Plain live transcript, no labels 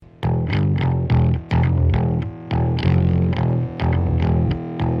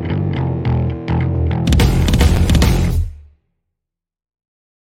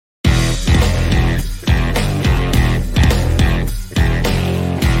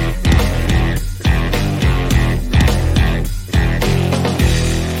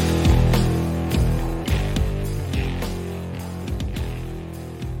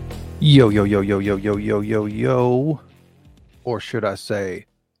Yo, yo, yo, yo, yo, yo, yo, yo, yo. Or should I say,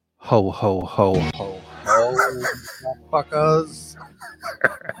 ho, ho, ho, ho, ho, motherfuckers.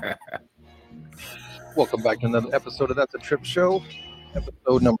 Welcome back to another episode of That's a Trip Show,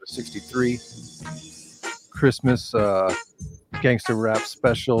 episode number 63. Christmas gangster rap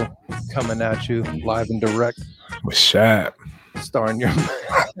special coming at you live and direct. What's up? Starring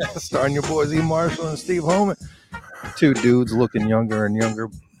your boys E. Marshall and Steve Holman. Two dudes looking younger and younger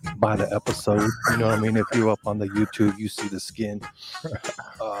by the episode. You know what I mean? If you're up on the YouTube, you see the skin.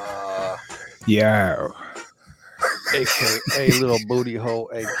 Yeah. AKA little booty hole,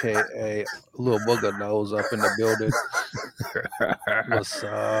 AKA little booger nose up in the building. What's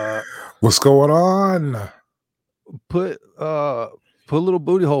What's going on? put a little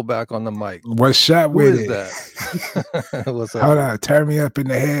booty hole back on the mic. What's up Who with is it? that? What's up? Hold on, turn me up in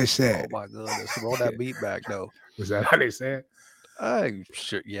the Oh headset. my goodness. Roll that beat back though. Is that how they say it?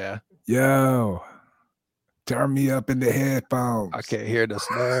 Sure, yeah. Yo, turn me up in the headphones. I can't hear the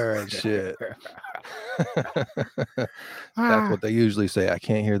snare and shit. That's what they usually say. I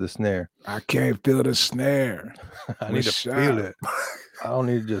can't hear the snare. I can't feel the snare. I need to What's feel up? it. I don't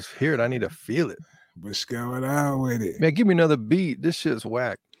need to just hear it. I need to feel it. What's going on with it? Man, give me another beat. This shit's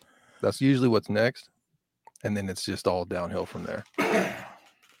whack. That's usually what's next. And then it's just all downhill from there.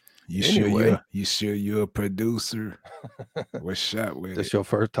 You Anyway. sure you're a producer? What's up with This it? your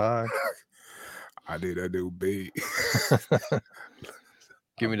first time? I need a new beat.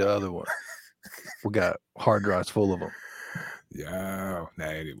 Give me the other one. We got hard drives full of them. Yo, nah,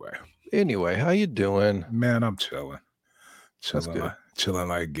 anyway. Anyway, how you doing? Man, I'm chilling. That's Chilling good.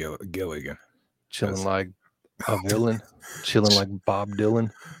 like Gilligan. Chilling That's- like a villain? Chilling like Bob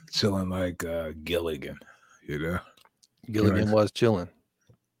Dylan? Chilling like Gilligan, you know? Gilligan Right. was chilling.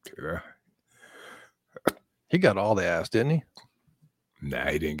 You know? He got all the ass, didn't he? Nah,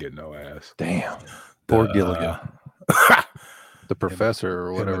 he didn't get no ass. Damn. Poor Gilligan. Him The professor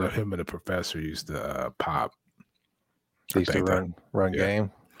or whatever. and the professor used to pop. They used to think that- run yeah.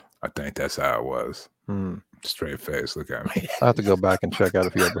 game. I think that's how it was. Hmm. Straight face, look at me. I have to go back and check out a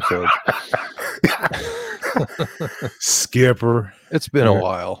few episodes. Skipper. It's been a Yeah.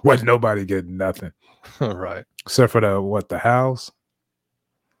 while. What? Nobody getting nothing Right. except for the house.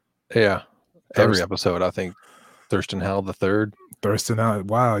 Yeah. Every Thirst- episode, I think Thurston Howell the third. Thirsting out.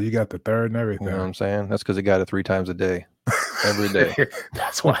 Wow, you got the third and You everything. know what I'm saying? That's because he got it 3 times a day. Every day.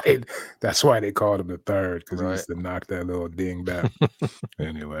 That's why they called him the third, because he used to knock that little ding back.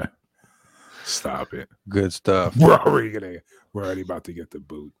 Anyway, stop it. Good stuff. We're already about to get the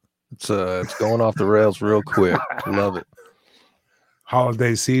boot. It's going off the rails real quick. Love it.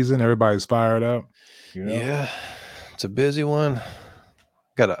 Holiday season, everybody's fired up. You know? Yeah. It's a busy one.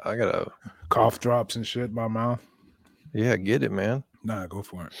 I gotta Cough drops and shit in my mouth. yeah, get it, man. Nah, go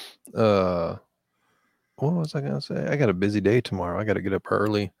for it. What was I gonna say? I got a busy day tomorrow. I gotta get up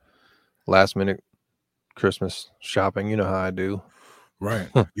early. Last minute Christmas shopping. You know how I do. Right.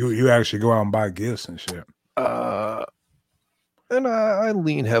 you actually go out and buy gifts and shit. And I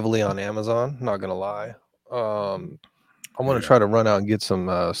lean heavily on Amazon, not gonna lie. I want to Yeah. try to run out and get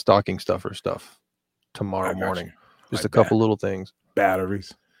some stocking stuffer stuff tomorrow I got morning. you. Just Like a couple little things.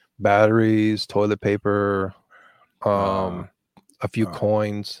 Batteries. Batteries, toilet paper, a few uh,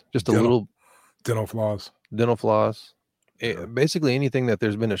 coins, just a dental- little Dental floss. dental floss. Yeah. Basically anything that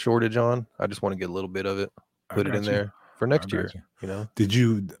there's been a shortage on, I just want to get a little bit of it, I put it got in you. there for I next got year, you. you know? Did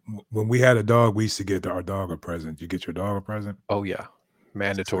you, when we had a dog, we used to get our dog a present. You get your dog a present? Oh yeah,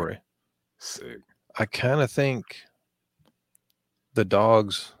 mandatory. Sick. I kind of think the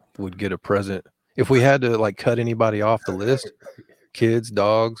dogs would get a present if we had to like cut anybody off the list. Kids,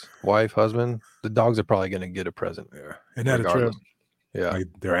 dogs, wife, husband, the dogs are probably going to get a present. Yeah. And that a trip? Regardless. Yeah, Like,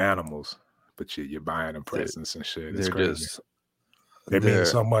 they're animals, but you're buying them presents and shit. It's they're crazy. just They mean they're-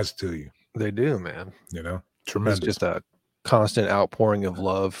 so much to you, they do, man. you know? It's Tremendous. just a constant outpouring of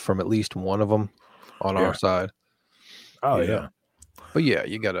love from at least one of them on Yeah. our side. Oh, you know. yeah. But yeah,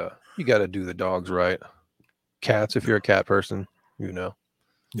 you gotta do the dogs right. Cats, if you're a cat person, you know,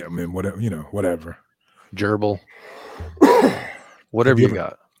 Yeah, I mean, whatever. gerbil, whatever you you ever-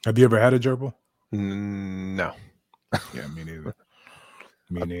 got. Have you ever had a gerbil? No. Yeah, me neither.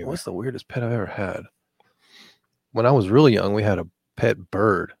 Me neither. What's the weirdest pet I've ever had? When I was really young, we had a pet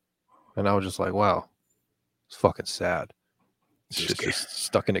bird, and I was just like, wow, it's fucking sad. It's just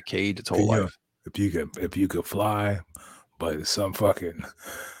stuck in a cage its whole Can you- life. If you could fly, but some fucking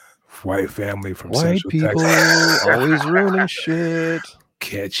white family from White Central people Texas always ruining shit.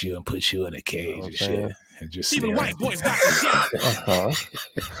 catch you and put you in a cage and Okay. shit, and just Even stare white at boys got the shit.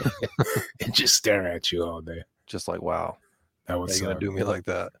 Uh-huh. and just stare at you all day. Just like, wow, That how was you gonna do me like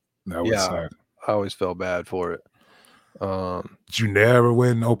that? That would Yeah, suck. I always felt bad for it. But you never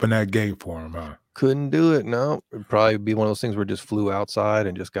went and opened that gate for him, huh? Couldn't do it. No, it'd probably be one of those things where it just flew outside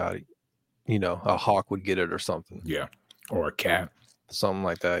and just got, a hawk would get it or something. Yeah. Or a cat. Something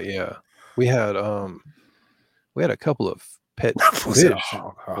like that. Yeah. We had a couple of pet Was it a fish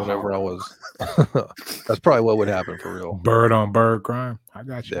hawk? whenever I was that's probably what would happen for real. Bird on bird crime. I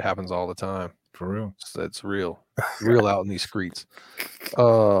got you. It happens all the time. For real. It's real. Real out in these streets.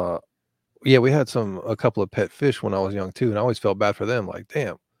 Yeah, we had a couple of pet fish when I was young too, and I always felt bad for them. Like,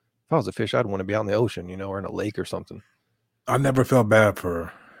 damn, if I was a fish, I'd want to be out in the ocean, or in a lake or something. I never felt bad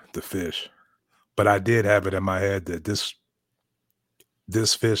for the fish, but I did have it in my head that this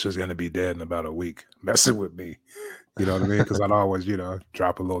fish is going to be dead in about a week, messing with me. You know what I mean? Because I'd always,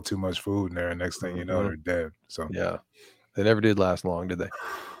 drop a little too much food in there, and next thing you know, they're dead. So yeah, they never did last long, did they?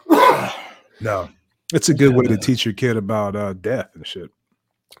 No, it's a good way to teach your kid about death and shit.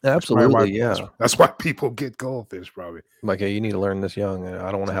 Absolutely, yeah. That's why people get goldfish, probably. Like, hey, you need to learn this young. And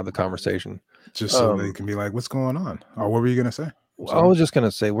I don't want to have the conversation. Just so they can be like, what's going on? Or what were you going to say? I was just going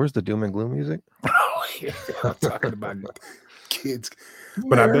to say, where's the doom and gloom music? Oh, yeah. I'm talking about kids.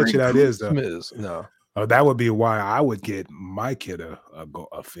 But I bet you that is, though. No. Oh, that would be why I would get my kid a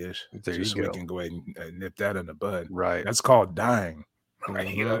fish. There just you so go. we can go ahead and nip that in the bud. Right. That's called dying.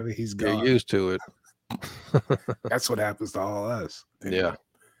 Right. You know, he's gone. Get used to it. That's what happens to all us. Anyway. Yeah.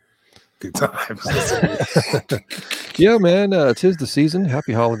 Good times. Yeah, man. 'Tis the season.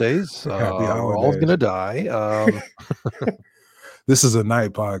 Happy holidays. Happy holidays. We're all gonna die. This is a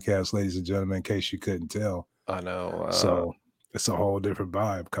night podcast, ladies and gentlemen, in case you couldn't tell. I know. So it's a whole different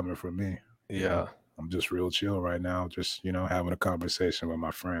vibe coming from me. Yeah. I'm just real chill right now, just having a conversation with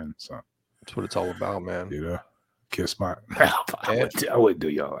my friend. So that's what it's all about, man. Kiss my I wouldn't do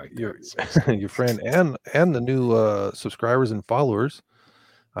y'all like that. Your friend and the new subscribers and followers.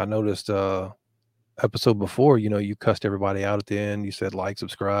 I noticed episode before, you cussed everybody out at the end. You said like,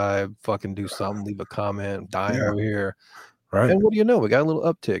 subscribe, fucking do something, leave a comment, dying over here. Right. And what do you know? We got a little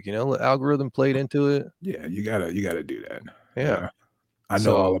uptick, the algorithm played into it. Yeah, you gotta do that. Yeah. I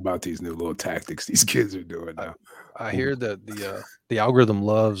know all about these new little tactics these kids are doing now. I hear that the algorithm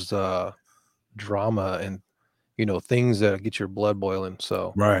loves drama and things that get your blood boiling.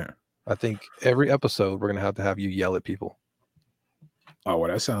 So right. I think every episode we're gonna have you yell at people. Oh,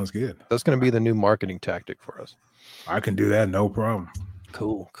 well, that sounds good. That's gonna be the new marketing tactic for us. I can do that, no problem.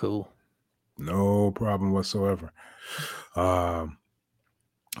 Cool. No problem whatsoever. So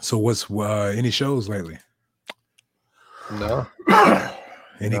what's any shows lately? No.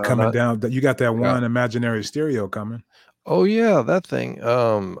 Any coming down? You got that one imaginary stereo coming. Oh yeah, that thing.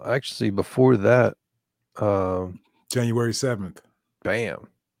 Actually, before that, January 7th. Bam.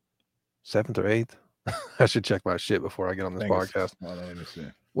 7th or 8th. I should check my shit before I get on this podcast.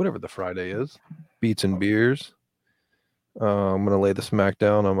 Whatever the Friday is. Beats and beers. I'm gonna lay the smack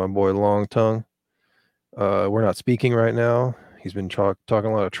down on my boy Long Tongue. We're not speaking right now. He's been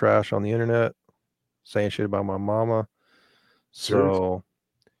talking a lot of trash on the internet, saying shit about my mama. So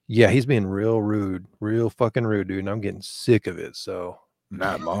yeah, he's being real fucking rude, dude. And I'm getting sick of it. So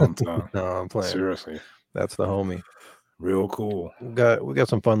not Long Tongue. No, I'm playing. Seriously. That's the homie. Real cool. We got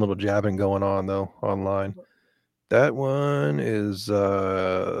some fun little jabbing going on though online. That one is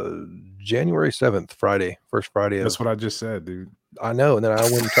January 7th, Friday, first Friday. That's what I just said, dude. I know, and then I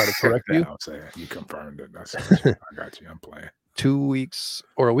went and tried to correct you. I'm saying you confirmed it. I got you. I'm playing. 2 weeks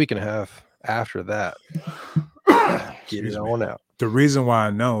or a week and a half after that. Get it on out. The reason why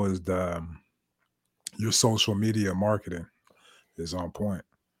I know is your social media marketing is on point.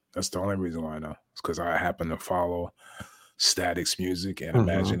 That's the only reason why I know. It's because I happen to follow Statics Music and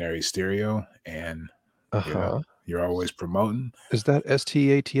Imaginary Stereo, and you're always promoting. Is that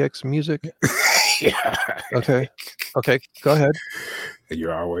STATX Music? Yeah. Okay. Go ahead. And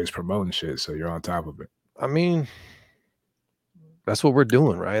you're always promoting shit, so you're on top of it. I mean, that's what we're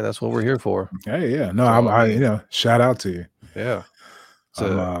doing, right? That's what we're here for. Hey, yeah. No, I shout out to you. Yeah.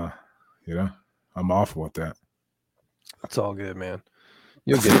 So, I'm off with that. It's all good, man.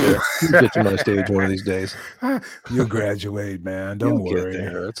 You'll get there. You'll get to my stage one of these days. You'll graduate, man. Don't worry.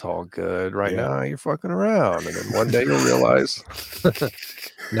 Get there. It's all good. Right now, you're fucking around, and then one day you'll realize.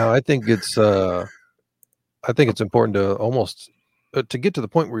 No, I think it's important to almost to get to the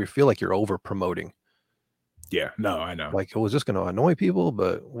point where you feel like you're over promoting. Yeah. No, I know. Like, was this going to annoy people?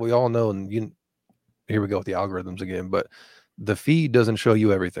 But we all know, and here we go with the algorithms again. But the feed doesn't show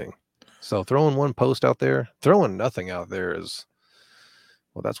you everything. So throwing one post out there, throwing nothing out there is.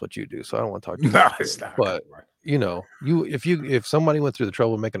 Well, that's what you do, so I don't want to talk to you. No, it's not. But if somebody went through the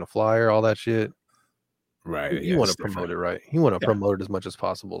trouble of making a flyer, all that shit, Right. You want to promote it, right? You want to promote it as much as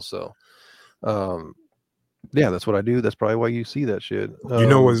possible. So, yeah, that's what I do. That's probably why you see that shit. You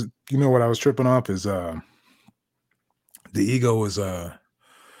know what I was tripping off is the ego is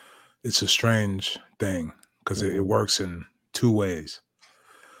it's a strange thing because it works in two ways.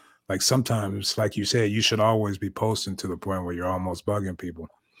 Like sometimes, like you said, you should always be posting to the point where you're almost bugging people.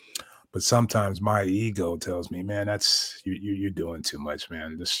 But sometimes my ego tells me, man, that's you're doing too much,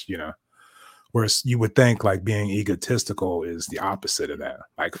 man. This, whereas you would think like being egotistical is the opposite of that.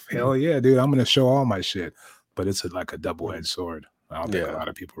 Like, hell yeah, dude, I'm gonna show all my shit. But it's like a double-edged sword. I don't think a lot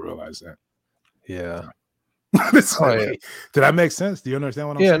of people realize that. Yeah. Like, did that make sense? Do you understand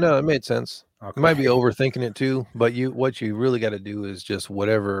what I'm saying? Yeah, no, it made sense. Okay. You might be overthinking it too, but what you really got to do is just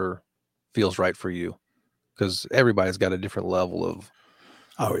whatever feels right for you, because everybody's got a different level of.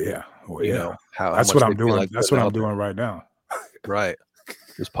 Oh yeah, well, you know how that's what I'm doing. Like that's what I'm doing right now. Right.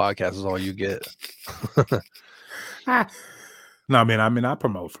 This podcast is all you get. No, I mean, I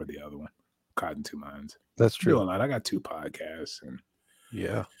promote for the other one, Cotton Two Minds. That's true. Do a lot. I got 2 podcasts, and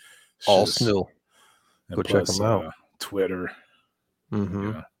all SNU. Go check them out. Twitter.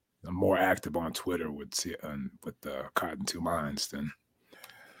 I'm more active on Twitter with Cotton Two Minds than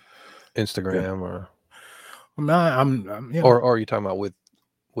Instagram or. I'm or are you talking about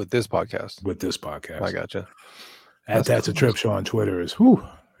with this podcast? With this podcast, I gotcha. That's a Trip Show on Twitter is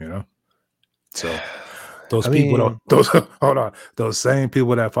So those those same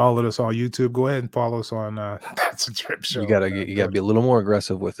people that followed us on YouTube, go ahead and follow us on That's a Trip Show. You gotta be a little more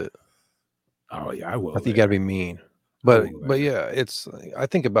aggressive with it. Oh yeah, I will. I think you gotta be mean. But yeah, I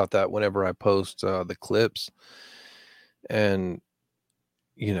think about that whenever I post the clips, and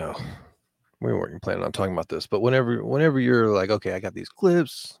we weren't planning on talking about this, but whenever you're like, okay, I got these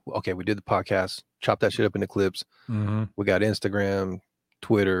clips. Okay, we did the podcast, chop that shit up into clips. We got Instagram,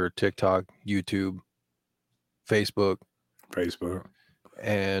 Twitter, TikTok, YouTube, Facebook.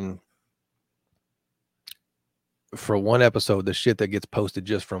 And for one episode, the shit that gets posted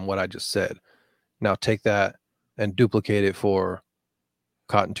just from what I just said. Now take that and duplicate it for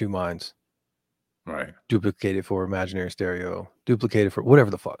Cotton Two Minds. Right. Duplicate it for Imaginary Stereo. Duplicate it for whatever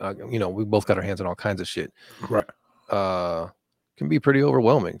the fuck. We both got our hands on all kinds of shit. Right. Can be pretty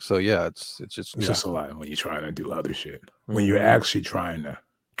overwhelming. So yeah, it's just a lot when you're trying to do other shit. When you're actually trying to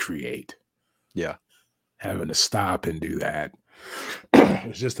create. Yeah. Having to stop and do that.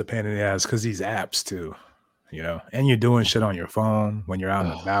 It's just a pain in the ass because these apps too, and you're doing shit on your phone when you're out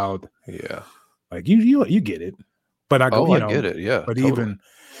and about. Yeah. Like you get it. But I get it. Yeah. But totally.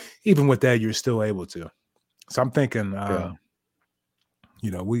 Even with that, you're still able to. So I'm thinking,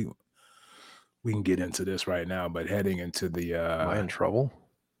 we can get into this right now, but heading into the am I in trouble?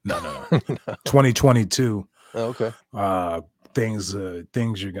 No. 2022. Oh, okay. Things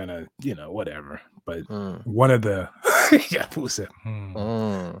you're gonna, whatever. But one of the who said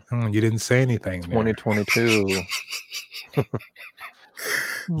you didn't say anything. 2022.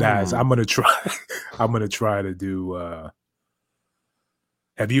 Guys, I'm gonna try to do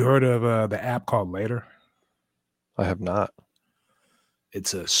have you heard of the app called Later? I have not.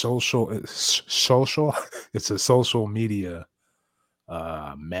 It's a social media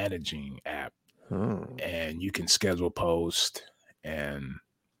managing app. And you can schedule posts and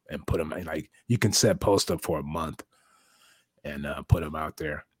put them in, like you can set posts up for a month and put them out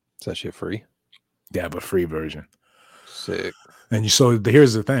there. Is that shit free? They have a free version. Sick. And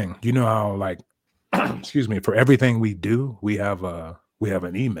here's the thing. You know how like excuse me, for everything we do, we have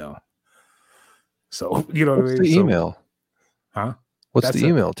an email. So you know what's the email? Huh? What's the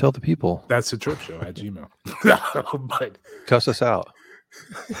email? Tell the people. That's the Trip Show at Gmail. But cuss us out.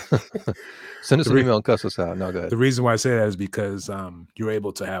 Send us an email and cuss us out. No, go ahead. The reason why I say that is because you're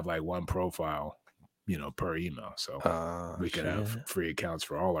able to have like one profile, per email. So we can have free accounts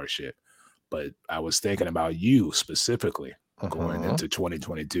for all our shit. But I was thinking about you specifically going into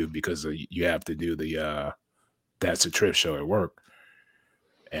 2022 because you have to do the That's a Trip Show at work.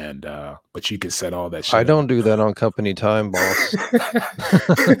 And but you can set all that shit. I don't do that on company time, boss.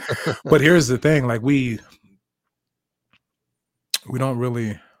 But here's the thing, like we don't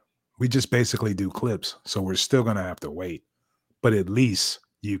really, we just basically do clips. So we're still gonna have to wait. But at least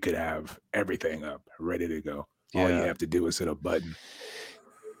you could have everything up, ready to go. Yeah. All you have to do is hit a button.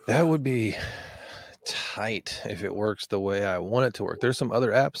 That would be tight if it works the way I want it to work. There's some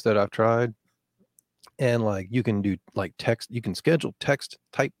other apps that I've tried. And like you can do like text, you can schedule text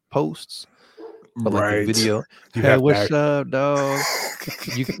type posts, but like the video. Hey, what's up, dog?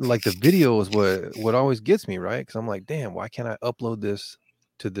 You can like the video is what always gets me, right? Because I'm like, damn, why can't I upload this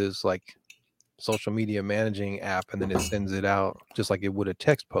to this like social media managing app, and then it sends it out just like it would a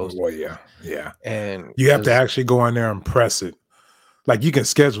text post. Well, yeah, yeah. And You have to actually go in there and press it. Like you can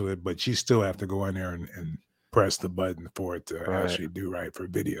schedule it, but you still have to go in there and press the button for it to actually do right for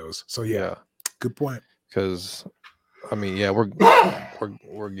videos. So yeah, good point. Because I mean, yeah, we're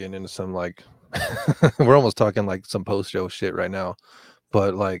getting into some like we're almost talking like some post show shit right now.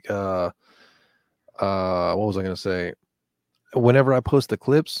 But like what was I gonna say? Whenever I post the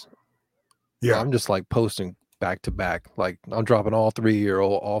clips, I'm just like posting back to back. Like I'm dropping all 3 or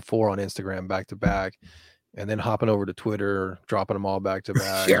all 4 on Instagram back to back, and then hopping over to Twitter, dropping them all back to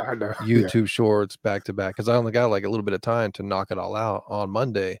back. I know. YouTube shorts back to back, because I only got like a little bit of time to knock it all out on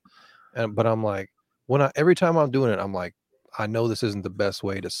Monday. But I'm like, every time I'm doing it, I'm like, I know this isn't the best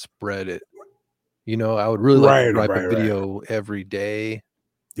way to spread it. You know, I would really like to write a video every day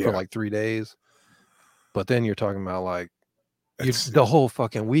for like 3 days. But then you're talking about like the whole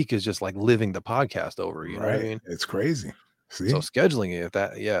fucking week is just like living the podcast over. You know what I mean? It's crazy. See? So scheduling it,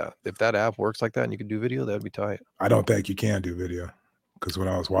 if that app works like that and you can do video, that'd be tight. I don't think you can do video, because when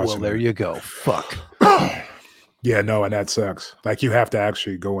I was watching, well, there you go. Fuck. Yeah, no, and that sucks. Like you have to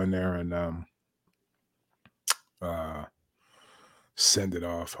actually go in there and send it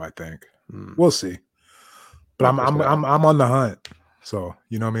off. I think we'll see, but I'm on the hunt. So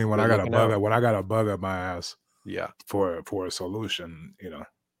you know what I mean. When I got a bug up my ass, for a solution, you know,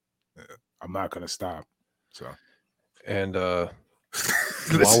 I'm not gonna stop. So. And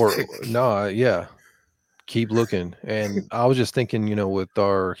keep looking. And I was just thinking, you know, with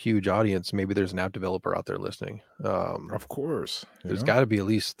our huge audience, maybe there's an app developer out there listening. Of course, there's got to be at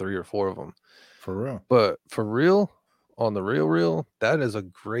least 3 or 4 of them. For real. But for real, on the real, that is a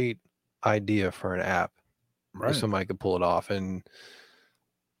great idea for an app. Right. If somebody could pull it off, and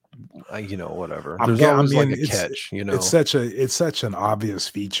you know, whatever. There's always like a catch. You know, it's such an obvious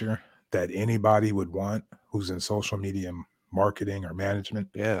feature that anybody would want who's in social media marketing or management.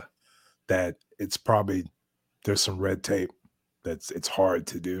 Yeah. That it's probably, there's some red tape it's hard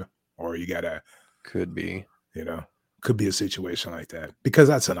to do, or you gotta, could be a situation like that, because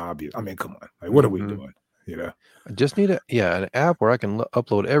that's an obvious, I mean, come on, like what are we doing? You know, I just need an app where I can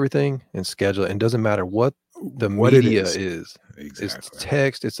upload everything and schedule it, and doesn't matter what media is. Exactly. It's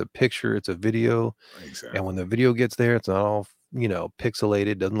text, it's a picture, it's a video. Exactly. And when the video gets there, it's not all, you know,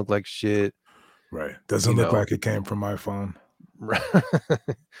 pixelated, doesn't look like shit. Right. Doesn't look like it came from my phone.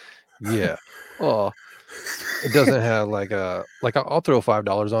 Yeah. Well, it doesn't have like I'll throw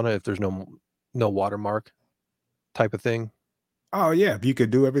 $5 on it if there's no watermark type of thing. Oh yeah, if you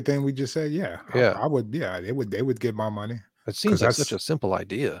could do everything we just said, I would. Yeah, they would get my money. It seems like such a simple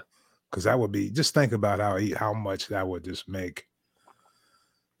idea. Because that would be, just think about how much that would just make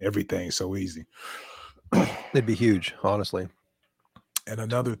everything so easy. It'd be huge, honestly. And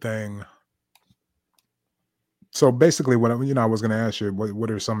another thing, so basically, what I was going to ask you, what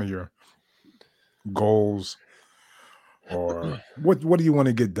are some of your goals, or what do you want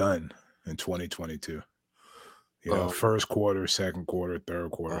to get done in 2022? You know, first quarter, second quarter, third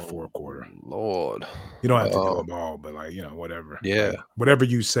quarter, fourth quarter. Lord, you don't have to do them all, but like, you know, whatever. Yeah, like, whatever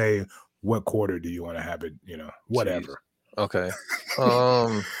you say. What quarter do you want to have it? You know, whatever. Jeez. Okay.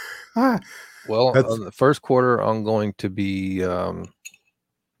 Well, the first quarter, I'm going to be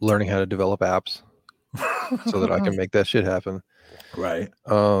learning how to develop apps so that I can make that shit happen. Right.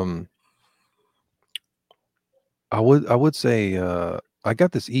 I would say I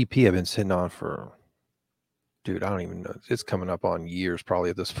got this EP I've been sitting on for, dude, I don't even know. It's coming up on years probably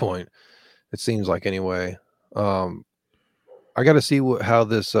at this point. It seems like, anyway. I got to see how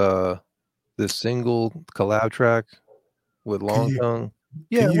this single collab track with Long Tongue.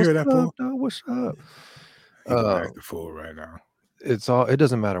 Yeah, can you hear that, fool? What's up? Act the fool right now. It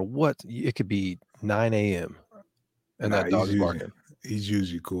doesn't matter what. It could be 9 a.m. and that dog's barking. He's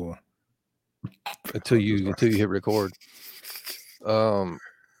usually cool until you hit record. I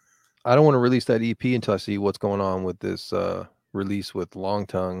don't want to release that EP until I see what's going on with this release with Long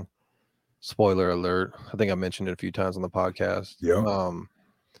Tongue. Spoiler alert. I think I mentioned it a few times on the podcast. Yeah.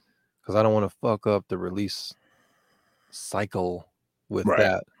 Because I don't want to fuck up the release cycle with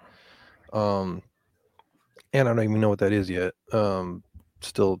that. And I don't even know what that is yet.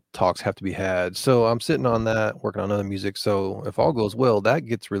 Still talks have to be had. So I'm sitting on that, working on other music. So if all goes well, that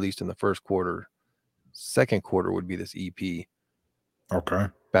gets released in the first quarter. Second quarter would be this EP. Okay.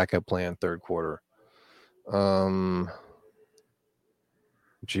 Backup plan, third quarter.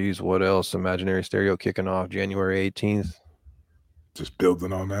 Geez, what else? Imaginary Stereo kicking off January 18th. Just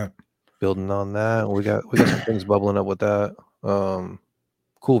building on that. We got some things bubbling up with that.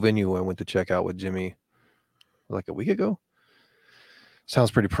 Cool venue I went to check out with Jimmy like a week ago. Sounds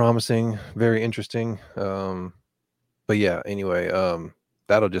pretty promising, very interesting. But yeah, anyway,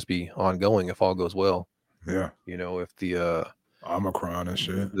 that'll just be ongoing if all goes well. Yeah, If the Omicron and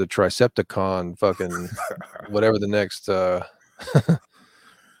shit. the Tricepticon fucking whatever the next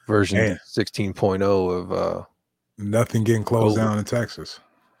version Man, 16.0 of nothing getting closed COVID. down in Texas.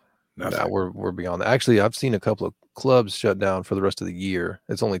 Nothing. Nah, we're beyond that. Actually, I've seen a couple of clubs shut down for the rest of the year.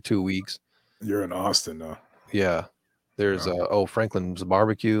 It's only 2 weeks. You're in Austin though. Yeah. There's Franklin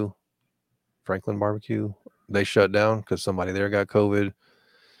Barbecue. They shut down because somebody there got COVID.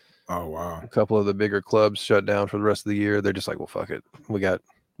 Oh wow. A couple of the bigger clubs shut down for the rest of the year. They're just like, well, fuck it. We got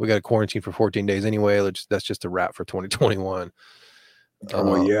a quarantine for 14 days anyway. That's just a wrap for 2021.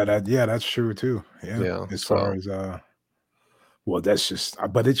 Well, yeah, that's true too. Yeah. As far as well, that's just,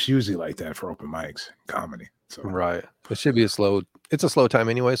 but it's usually like that for open mics, comedy. So right. It should be it's a slow time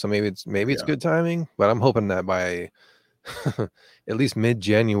anyway. So maybe it's good timing, but I'm hoping that by at least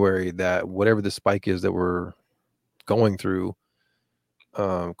mid-January, that whatever the spike is that we're going through,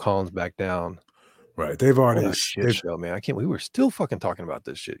 calms back down. Right. They've already show, man. I can't. We were still fucking talking about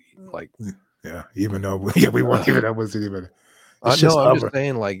this shit. Like, yeah, even though we weren't even. That wasn't even. I'm just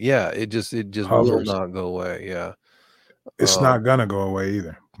saying, like, yeah, it just hovers. will not go away. Yeah, it's not gonna go away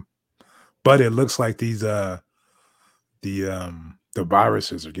either. But it looks like the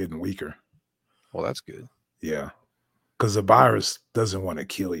viruses are getting weaker. Well, that's good. Yeah, because the virus doesn't want to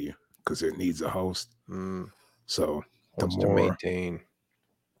kill you because it needs a host. So wants to maintain.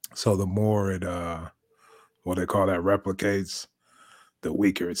 So the more it what they call that replicates, the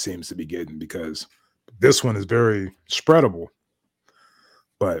weaker it seems to be getting, because this one is very spreadable,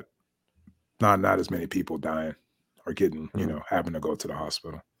 but not as many people dying or getting, having to go to the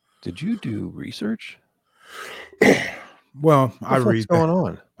hospital. Did you do research? Well, what's going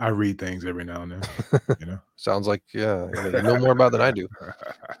on? I read things every now and then. Sounds like you know more about than I do.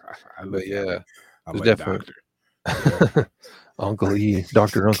 But yeah, I'm a definitely doctor. Uncle E,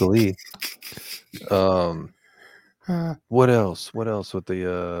 Dr. Uncle E. What else with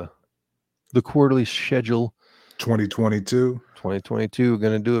the quarterly schedule? 2022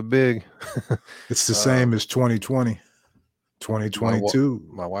 gonna do it big. It's the same as 2020. 2022.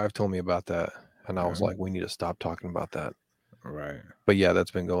 My wife told me about that, and I was like, we need to stop talking about that. Right. But yeah, that's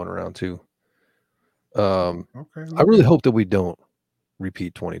been going around too. Okay. I really hope that we don't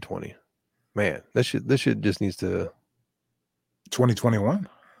repeat 2020. Man, this shit just needs to. 2021.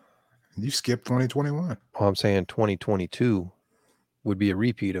 You skipped 2021. Well, I'm saying 2022 would be a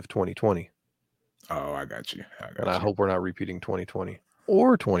repeat of 2020. Oh, I got you. I hope we're not repeating 2020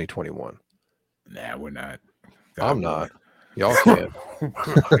 or 2021. Nah, we're not. I'm not. Y'all can't.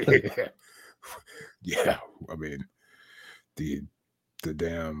 Yeah. I mean, the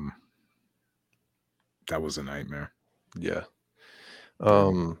damn, that was a nightmare. Yeah.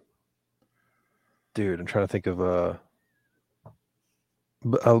 Dude, I'm trying to think of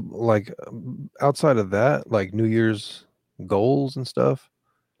like outside of that, like New Year's goals and stuff,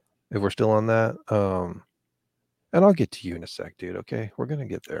 if we're still on that. And I'll get to you in a sec, dude. Okay, we're gonna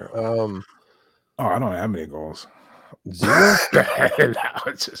get there. Oh, I don't have any goals. 0.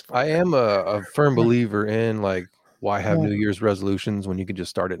 I am a firm believer in, like, why have New Year's resolutions when you can just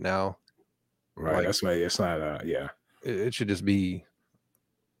start it now? Right. Like, that's why it's not. Yeah. It should just be.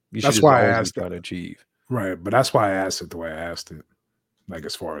 That's why I asked trying to achieve. Right, but that's why I asked it the way I asked it. Like,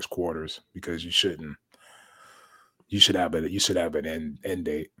 as far as quarters, because you should have an end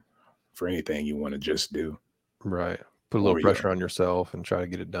date for anything you want to just do. Right. Put a little pressure on yourself and try to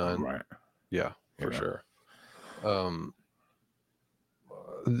get it done. Right. Yeah, for sure.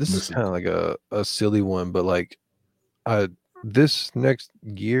 This is kind of like a silly one, but like this next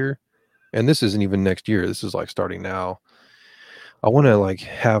year, and this isn't even next year, this is like starting now. I want to like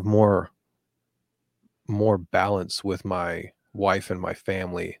have more balance with my wife and my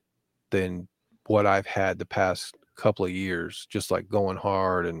family than what I've had the past couple of years, just like going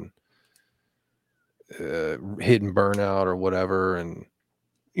hard and hitting burnout or whatever. And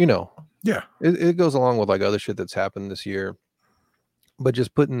yeah, it goes along with like other shit that's happened this year, but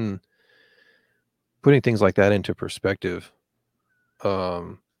just putting things like that into perspective.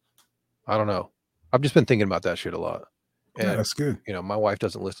 I don't know, I've just been thinking about that shit a lot. And, yeah, that's good. My wife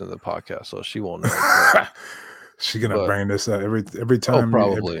doesn't listen to the podcast, so she won't know. She's gonna bring this up every time.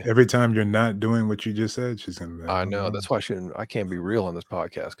 Probably every time you're not doing what you just said, she's gonna. I know. That's why I can't be real on this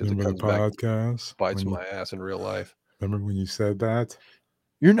podcast, because it comes back, bites my ass in real life. Remember when you said that?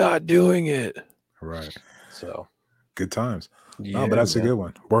 You're not doing it right. So good times. Yeah, no, but that's a good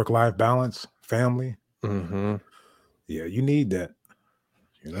one. Work-life balance, family. Mm-hmm. Yeah, you need that.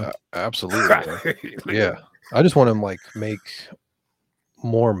 Absolutely. Yeah. I just want to like make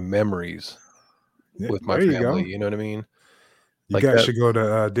more memories Yeah, with my there you family. go. You know what I mean? You Like guys that. should go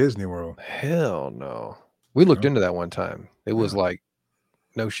to Disney World. Hell no. We looked No? into that one time. It was Yeah, like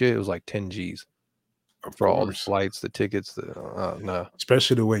no shit. It was like 10 G's of for all the course. flights, the tickets. No.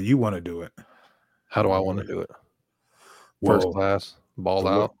 Especially the way you want to do it. How do You I know want what to I mean? do it? First Well, class, balled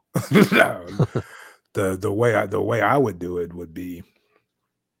the way out. the way I would do it would be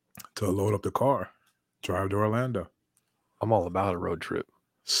to load up the car, drive to Orlando, I'm all about a road trip.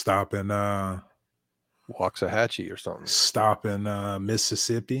 stop in Waxahachie or something.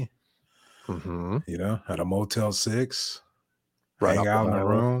 Mississippi, Mm-hmm. at a Motel 6, Right hang off the out in a highway.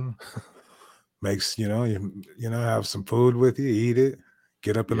 room, makes have some food with you, eat it,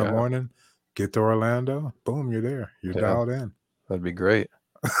 get up in the Yeah. morning, get to Orlando, boom, you're there. You're Yeah. dialed in. That'd be great.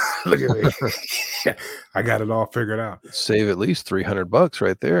 Look at me. I got it all figured out. Save at least $300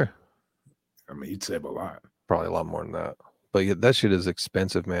 right there. I mean, you'd save a lot. Probably a lot more than that. But yeah, that shit is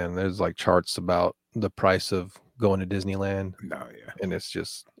expensive, man. There's like charts about the price of going to Disneyland, No, yeah. and it's You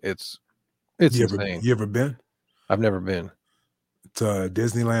insane. ever been I've never been. to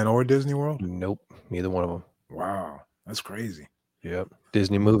Disneyland or Disney World? Nope, neither one of them. Wow, that's crazy. Yep,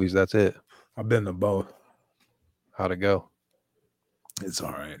 Disney movies. That's it. I've been to both. How'd it go? It's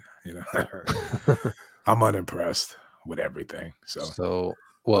all right. I'm unimpressed with everything. So,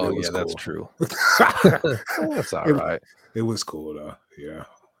 Well, it was yeah, that's cool. true. That's all It- right. It was cool though. Yeah.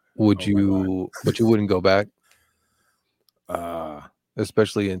 Would Oh my God. but you wouldn't go back, Uh,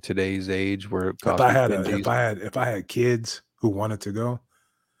 especially in today's age where it if costs I you had 10 G's? if I had kids who wanted to go,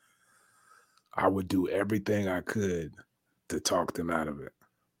 I would do everything I could to talk them out of it.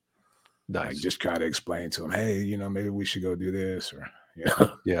 Like Nice. just try to explain to them, hey, maybe we should go do this, or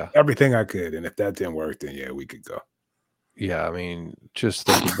Yeah. everything I could. And if that didn't work, then yeah, we could go. Yeah, I mean, just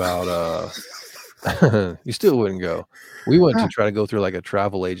think about you still wouldn't go. We went to try to go through like a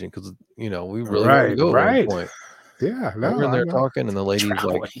travel agent because we really wanted to go at one point. Yeah, And no, we're in I there know. talking, and the lady's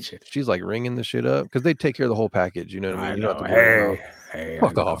Travel like, agent. she's like ringing the shit up because they take care of the whole package. You know what I mean? I You don't know. have to worry about. Hey,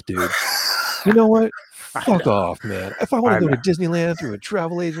 Fuck off, dude. You know what? Fuck off, man. If I want I to go to know. Disneyland through a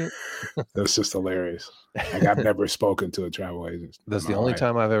travel agent, That's just hilarious. Like I've never spoken to a travel agent. that's in the my only life.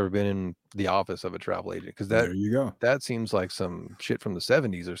 time I've ever been in the office of a travel agent because There you go. that seems like some shit from the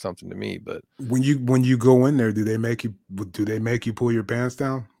 70s or something to me. But When you go in there, do they make you pull your pants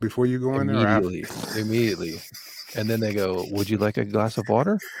down before you go in there? Or after? immediately, and then they go, "Would you like a glass of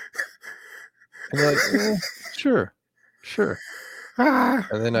water?" And you're like, sure. Ah,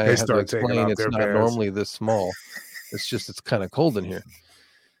 And then I they had to start taking explain off it's their not pants. normally this small. It's kind of cold in here.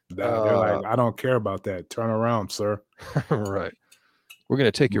 They're like, I don't care about that. Turn around, sir. Right. We're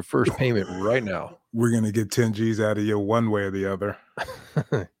gonna take your first payment right now. We're gonna get 10 G's out of you one way or the other.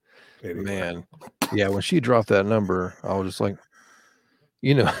 Anyway. Man, yeah. When she dropped that number, I was just like,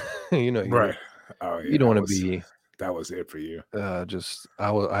 Right. Oh yeah. you don't want to be that was it for you. I had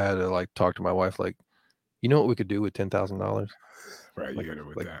to like talk to my wife like, you know what we could do with $10,000? Right. Like, You hit her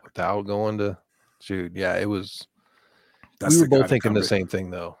with like that. without going to shoot. Yeah, it was. That's We were the both kind of thinking the same thing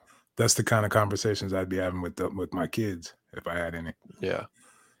though. That's the kind of conversations I'd be having with my kids if I had any. Yeah.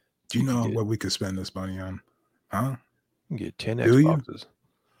 Do you know what we could spend this money on? Huh? You can get 10 Do you? Xboxes.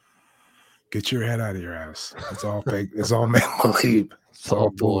 Get your head out of your ass. It's all fake. It's all make believe. It's all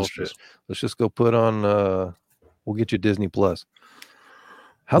bullshit. Let's just go put on. We'll get you Disney Plus.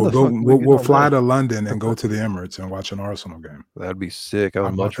 We'll fly to London and go to the Emirates and watch an Arsenal game. That'd be sick. I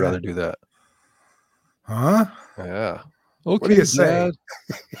would much rather do that. Huh? Yeah. Okay, what do you say?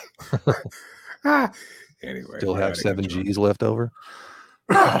 Anyway, still have 7 G's left over.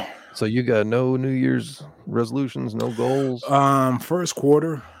 So you got no New Year's resolutions, no goals? First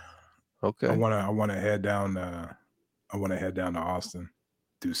quarter. Okay. I wanna head down to Austin,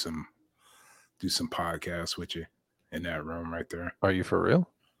 do some podcasts with you in that room right there. Are you for real?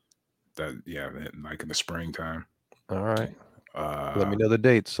 Like in the springtime. All right. Let me know the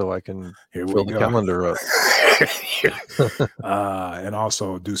dates so I can fill the calendar up. And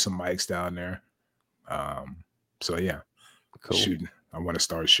also do some mics down there. So yeah, cool. Shooting. I want to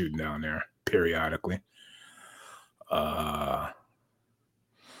start shooting down there periodically.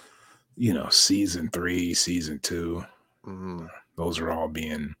 Season 3, season 2, those are all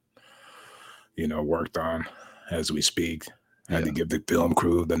being, worked on as we speak. I had to give the film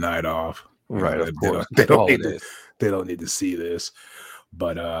crew the night off. Right, of course. They don't need to see this.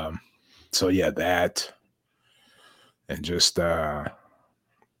 But so yeah, that and just trying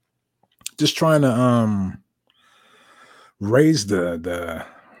to raise the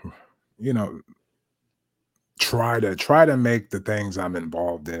try to make the things I'm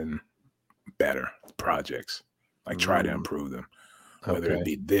involved in better projects, like try to improve them. whether it Okay.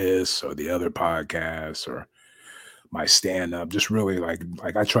 be this or the other podcasts or my stand up. Just really like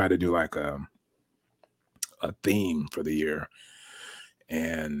I try to do like a theme for the year,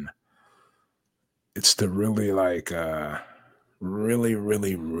 and it's to really like really,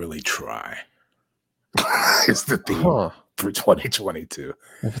 really, really try. It's the theme Huh. for 2022.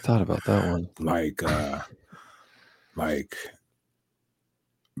 Never thought about that one. Like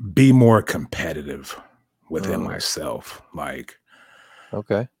be more competitive within Mm, myself. Like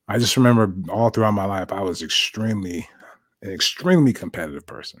okay. I just remember all throughout my life, I was an extremely competitive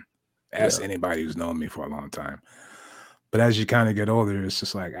person. Yeah. Ask anybody who's known me for a long time. But as you kind of get older, it's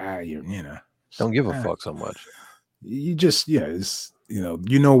just like, you know, it's Don't like, give a fuck so much. you just, yeah, it's, you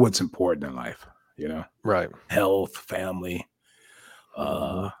know what's important in life, Right. health, family,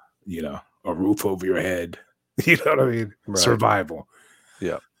 uh, Mhm. you know, a roof over your head, you know what I mean? Right. Survival.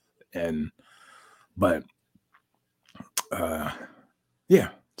 Yeah. And, but, uh, yeah,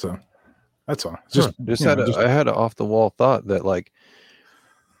 so that's all. Huh. Just, Just had just I had an off the wall thought that like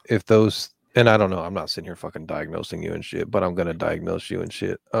if those and I don't know, I'm not sitting here fucking diagnosing you and shit, but I'm gonna diagnose you and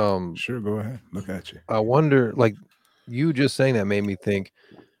shit. sure, go ahead. Look at you. I wonder, like you just saying that made me think.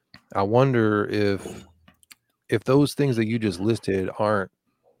 I wonder if those things that you just listed aren't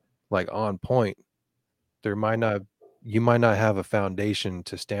like on point, there might not you might not have a foundation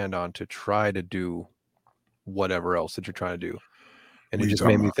to stand on to try to do whatever else that you're trying to do. And What it are you just made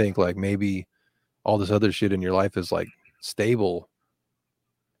talking me about? think like maybe all this other shit in your life is like stable.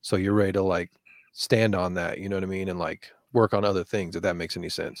 So you're ready to like stand on that, you know what I mean? And like work on other things, if that makes any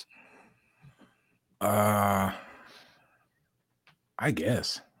sense. Uh, I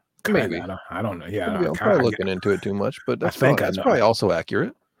guess. Kinda. Maybe. I don't know. Could Yeah, be. I'm probably looking into it too much, but I think I that's know. probably also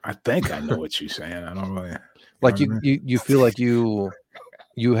accurate. I think I know what you're saying. I don't really, you know Like what I mean? you feel like you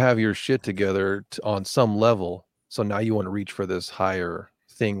have your shit together on some level. So now you want to reach for this higher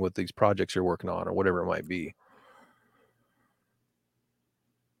thing with these projects you're working on or whatever it might be.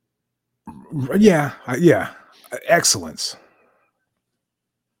 Yeah, yeah. Excellence.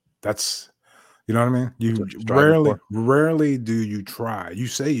 That's you know what I mean? That's You what you're striving for. rarely do you try. You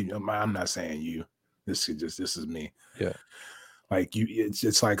say I'm not saying you. This is me. Yeah. Like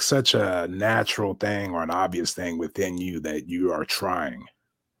it's like such a natural thing or an obvious thing within you that you are trying,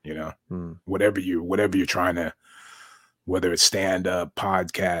 you know. Mm. Whatever you're trying to, whether it's stand up,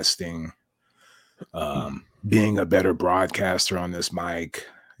 podcasting, being a better broadcaster on this mic,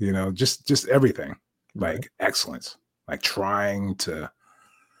 just everything, Right. like excellence, like trying to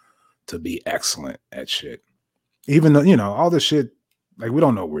be excellent at shit. Even though, all this shit, like we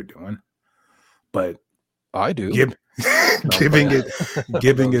don't know what we're doing, but I do. give No, I'm giving playing. it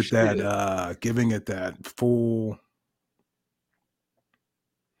giving No it that shit. giving it that full,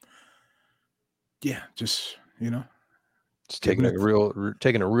 yeah, just Just giving it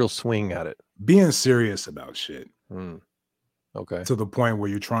taking a real swing at it. being serious about shit Mm. Okay. to the point where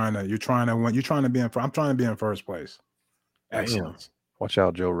you're trying to be in I'm trying to be in first place. Damn. Excellence. Watch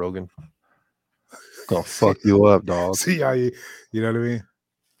out, Joe Rogan. Gonna fuck you up, dog. See how you know what I mean?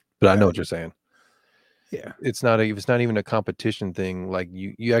 But I know what you're saying. Yeah. It's not even a competition thing. Like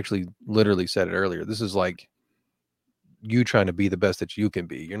you actually literally said it earlier. This is like you trying to be the best that you can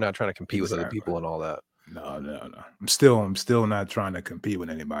be. You're not trying to compete with other Exactly. people and all that. No. I'm still not trying to compete with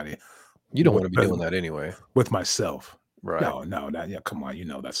anybody. You don't want to be doing that anyway. With myself. Right. No, yeah, come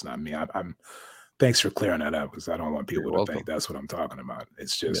on, that's not me. I'm thanks for clearing that up because I don't want people You're to welcome. think that's what I'm talking about.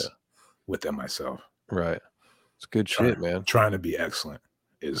 It's Yeah. just within myself. Right. It's good shit, man. Trying to be excellent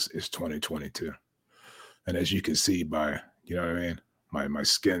is 2022. And as you can see by, you know what I mean, my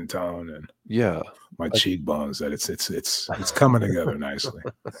skin tone and Yeah. my cheekbones, that it's coming together nicely.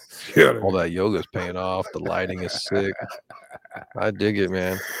 You know what I All mean? that yoga's paying off. The lighting is sick. I dig it,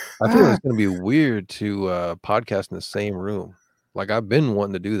 man. I feel like it's gonna be weird to podcast in the same room. Like I've been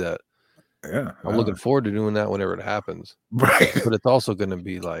wanting to do that. Yeah. I'm looking forward to doing that whenever it happens. Right. But it's also gonna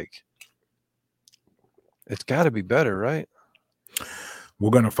be like it's gotta be better, right? We're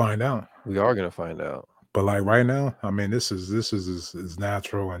gonna find out. We are gonna find out. But like right now, I mean, this is as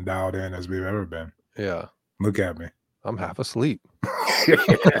natural and dialed in as we've ever been. Yeah. Look at me. I'm half asleep.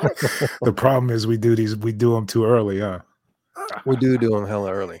 The problem is we do them too early, huh? We do them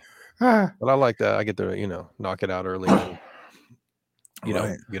hella early. Ah. But I like that. I get to, knock it out early and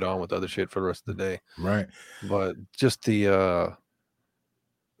Right. get on with other shit for the rest of the day. Right. But just the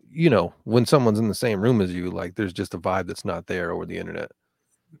when someone's in the same room as you, like there's just a vibe that's not there over the internet.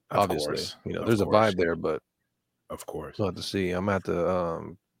 Of Obviously, course. there's a vibe there, but Of course. we'll have to see. I'm at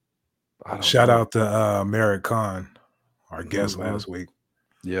the I don't Shout know. out to Merrick Khan, our guest Mhm. last week,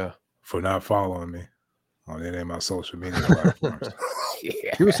 Yeah. for not following me on any of my social media platforms.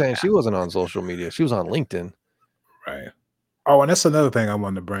 She was saying she wasn't on social media. She was on LinkedIn. Right. Oh, and that's another thing I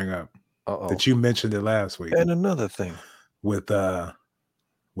wanted to bring up Uh-oh. that you mentioned it last week And another thing. with that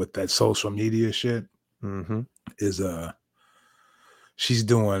social media shit Mm-hmm. is she's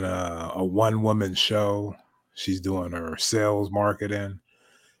doing a one woman show. She's doing her sales marketing,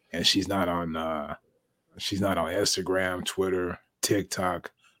 and she's not on Instagram, Twitter,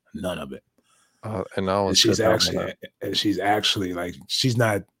 TikTok, none of it. And I was she's actually like she's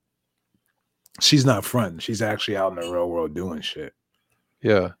not fronting. She's actually out in the real world doing shit.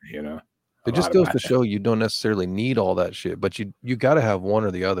 Yeah. You know, it just goes to show you don't necessarily need all that shit, but you got to have one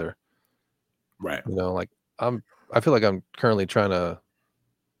or the other. Right. You know, like I feel like I'm currently trying to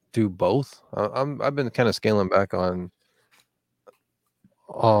do both. I've been kind of scaling back on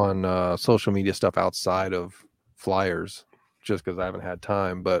social media stuff outside of flyers just because I haven't had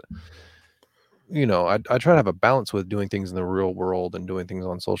time. But you know, I try to have a balance with doing things in the real world and doing things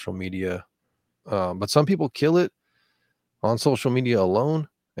on social media. But some people kill it on social media alone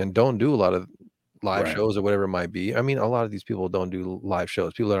and don't do a lot of live shows or whatever it might be. I mean, a lot of these people don't do live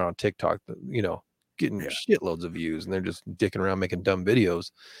shows. People that are on TikTok, you know, getting shitloads of views and they're just dicking around making dumb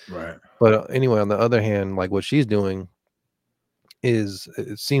videos. Right. But anyway, on the other hand, like what she's doing is,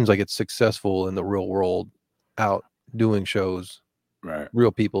 it seems like it's successful in the real world, out doing shows, right,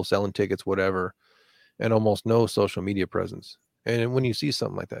 real people selling tickets, whatever, and almost no social media presence. And when you see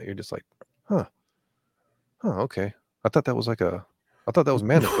something like that, you're just like, okay. I thought that was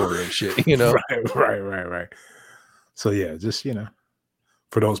mandatory and shit, you know? Right. So yeah, just, you know,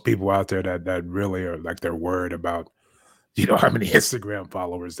 for those people out there that really are like, they're worried about, you know, how many Instagram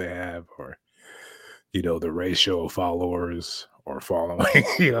followers they have, or, you know, the ratio of followers or following,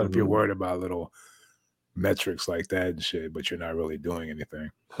 you know, if you're worried about little metrics like that and shit, but you're not really doing anything.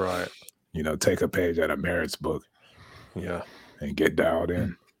 Right. You know, take a page out of Merritt's book. Yeah. And get dialed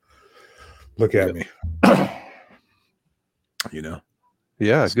in. Look at me. You know?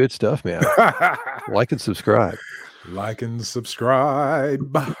 Yeah, good stuff, man. Like and subscribe. Like and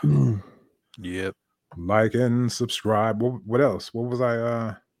subscribe. Yep. Like and subscribe. What else? What was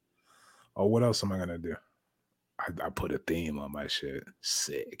I what else am I gonna do? I put a theme on my shit.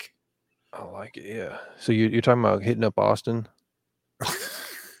 Sick. I like it, yeah. So you're talking about hitting up Austin,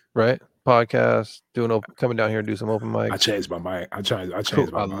 right? Podcast, coming down here and do some open mics. I changed my mind. I changed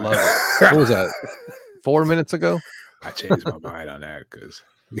my mind. I love it. What was that? 4 minutes ago? I changed my mind on that because,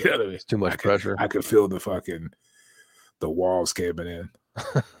 you know what I mean? It's too much pressure. I could feel the walls caving in,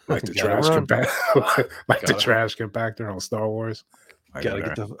 like the trash compactor, the trash compactor on Star Wars. I gotta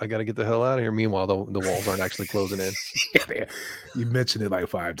get the hell out of here. Meanwhile, the walls aren't actually closing in. Yeah, you mentioned it like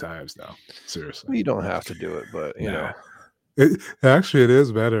 5 times now. Seriously, well, you don't have to do it, but you know. It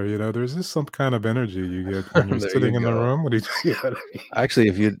is better, you know. There's just some kind of energy you get when you're sitting in the room. Actually,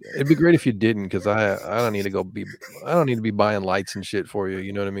 it'd be great if you didn't, because I don't need to be buying lights and shit for you.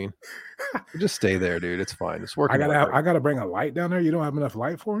 You know what I mean? Just stay there, dude. It's fine. It's working. I gotta bring a light down there. You don't have enough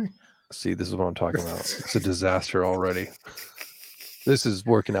light for me? See, this is what I'm talking about. It's a disaster already. This is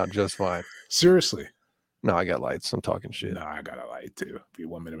working out just fine. Seriously. No, I got lights. I'm talking shit. No, I got a light too. If you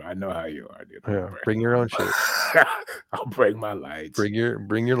want me to, I know how you are, dude. Yeah, bring your own shit. I'll bring my lights. Bring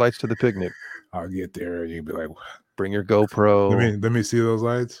your lights to the picnic. I'll get there and you'll be like, bring your GoPro. Let me see those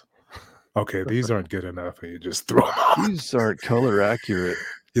lights. Okay, these aren't good enough. And you just throw them on. These aren't color accurate.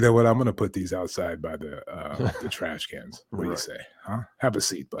 You know what? I'm gonna put these outside by the trash cans. What do you say? Huh? Have a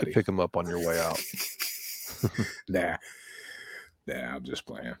seat, buddy. Pick them up on your way out. Nah, I'm just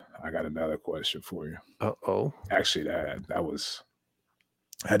playing. I got another question for you. Uh-oh. Actually, that was.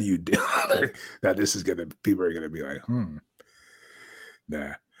 How do you deal? Now people are gonna be like,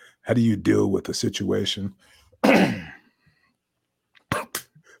 Nah. How do you deal with a situation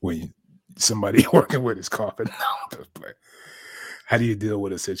when somebody working with is coughing? How do you deal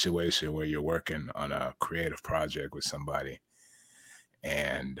with a situation where you're working on a creative project with somebody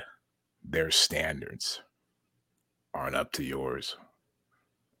and their standards aren't up to yours?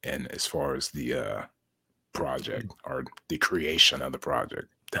 And as far as the project or the creation of the project.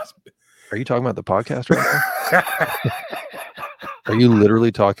 Are you talking about the podcast right now? Are you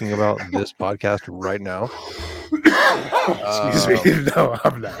literally talking about this podcast right now? Excuse me. No,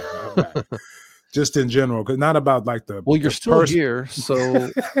 I'm not. Just in general, because not about like the. Well, you're still here, so.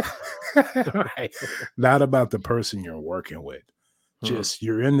 Right. Not about the person you're working with. Just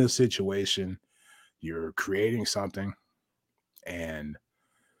you're in this situation, you're creating something, and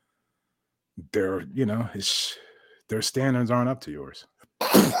their standards aren't up to yours.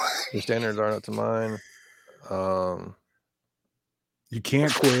 Your standards aren't up to mine. You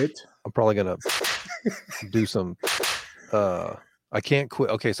can't quit. I'm probably gonna do some I can't quit.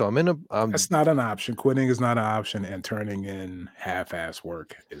 Okay, so I'm That's not an option. Quitting is not an option, and turning in half-ass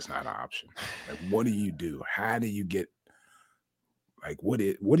work is not an option. Like, what do you do? How do you get like what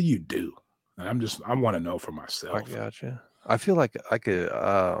do you do? And I want to know for I myself. gotcha. I feel like I can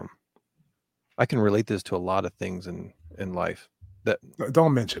relate this to a lot of things in life that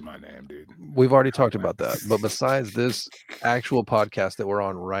Don't mention my name, dude. we've already talked about that. But besides this actual podcast that we're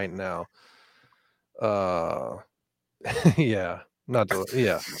on right now, uh yeah, not to,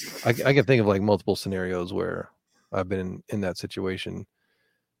 yeah. I can think of like multiple scenarios where I've been in that situation.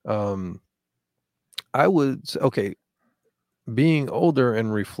 Um I would okay, being older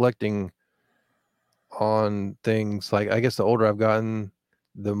and reflecting on things, like I guess the older I've gotten,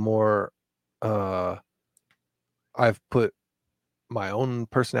 the more uh I've put my own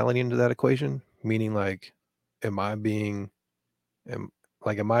personality into that equation, meaning like am I being am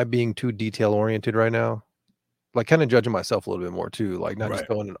am I being too detail oriented right now? Like kind of judging myself a little bit more too, like not just Right,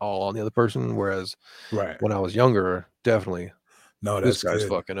 going all on the other person. Whereas right. when I was younger, definitely No, this that's guy's good.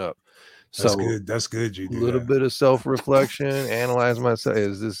 fucking up. That's So good. That's good. You a do little that. bit of self reflection, analyze myself.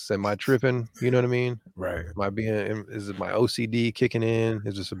 Am I tripping? You know what I mean? Right, Am I is it my OCD kicking in?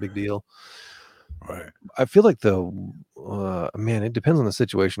 Is this a big deal? right. I feel like man, it depends on the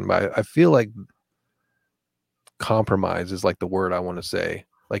situation, but I feel like compromise is like the word I want to say.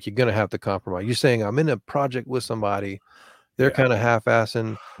 Like you're gonna have to compromise. You're saying I'm in a project with somebody, they're Yeah. kind of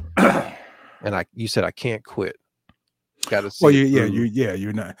half-assing, and you said I can't quit. Got to Well, see it through.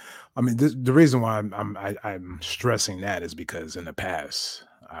 you're not. I mean, the reason why I'm stressing that is because in the past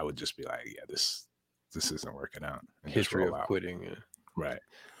I would just be like, yeah, this isn't working out, and just History roll of out. quitting. Yeah. Right.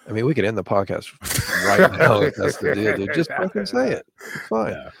 I mean, we could end the podcast right now if that's the deal, dude. Just fucking say it. It's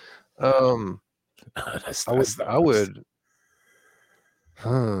fine. No, no, Um, that's I would.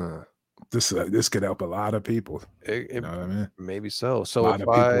 Huh. this could help a lot of people. You It know what I mean? maybe so. A So lot of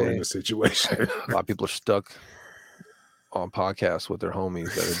people are in a situation. a lot of people are stuck on podcasts with their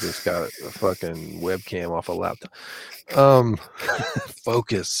homies that have just got a fucking webcam off a laptop.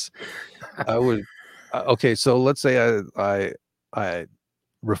 Focus. I would. Okay, so let's say I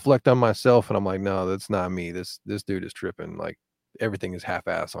reflect on myself and I'm like, no, that's not me. This dude is tripping. Like everything is half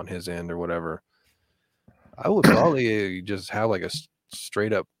ass on his end or whatever. I would probably just have like a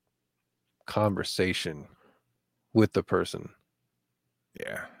straight up conversation with the person.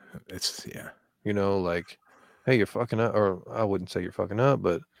 Yeah, it's yeah. You know, like, hey, you're fucking up, or I wouldn't say you're fucking up,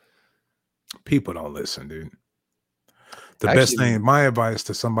 but People don't listen, dude. The best actually, thing, my advice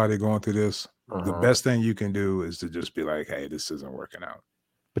to somebody going through this, the uh-huh. best thing you can do is to just be like, "Hey, this isn't working out."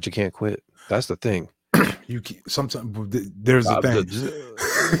 But you can't quit. That's the thing. Sometimes there's the thing. The-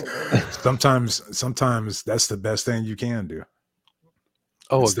 Sometimes that's the best thing you can do.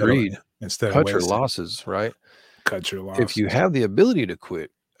 oh, Instead of agreed. instead of Cut your wasting, losses, right? cut your If you losses. have the ability to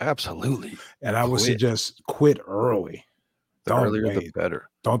quit, absolutely And I would quit. suggest quit early. The Don't earlier, the wait. better.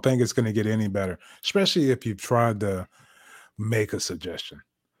 Don't think it's going to get any better, especially if you've tried to make a suggestion.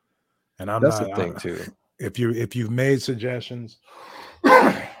 And I'm That's the not thing too. if you've made suggestions,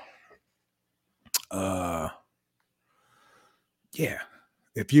 uh yeah.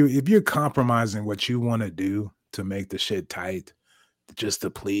 If you're compromising what you want to do to make the shit tight, just to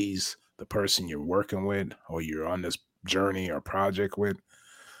please the person you're working with or you're on this journey or project with,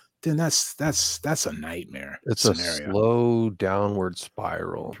 then that's a nightmare It's a scenario. slow downward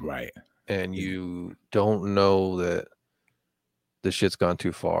spiral, Right. and you don't know that the shit's gone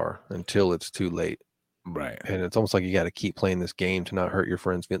too far until it's too late. Right. And it's almost like you got to keep playing this game to not hurt your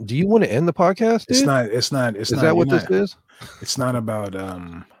friends' feelings. Do you want to end the podcast, It's dude? not it's not it's Is not that you're what this not is? it's not about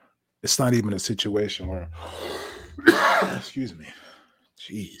it's not even a situation where excuse me.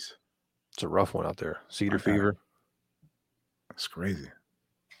 Jeez. It's a rough one out there. Cedar I got fever. That's crazy.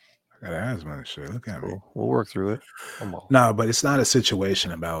 I got asthma and shit. Look at me. Cool. We'll work through it. I'm all. No, but it's not a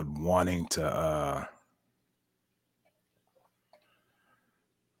situation about wanting to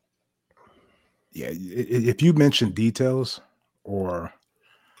yeah, if you mention details or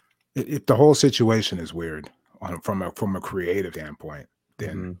if the whole situation is weird from a creative standpoint,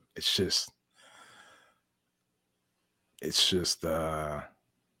 then Mhm. it's just it's a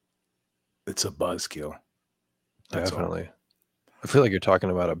buzzkill. That's all. Definitely. I feel like you're talking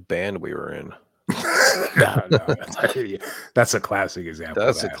about a band we were in. No, that's a classic example of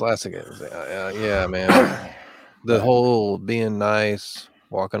That's a that. classic. Yeah, man. The But whole being nice,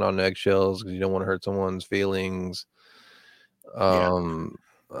 walking on eggshells because you don't want to hurt someone's feelings. yeah,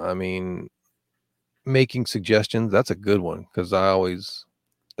 I mean, making suggestions, that's a good one because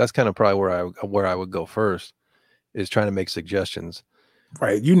that's kind of probably where I would go first, is trying to make suggestions.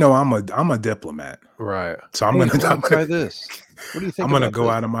 Right. You know, I'm a diplomat. Right. So I'm Hey, gonna man, try this. What do you I'm think gonna about go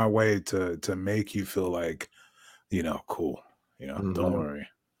this? out of my way to make you feel like, cool. Don't Mhm. worry.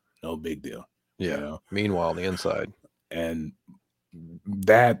 No big deal. Yeah. Meanwhile, on the inside. And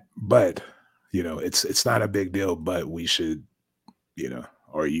but it's not a big deal, but we should,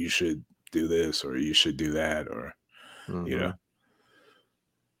 or you should do this, or you should do that, or you know,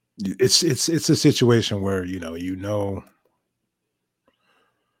 Mhm. it's a situation where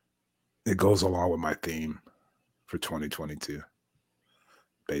it goes along with my theme for 2022,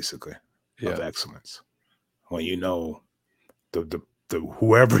 basically, of Yeah. excellence. When the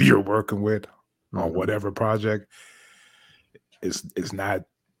whoever you're working with on Mhm. whatever project is not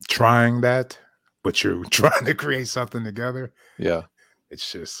trying that, but you're trying to create something together. Yeah.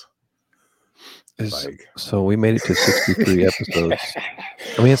 It's just Is like so we made it to 63 episodes.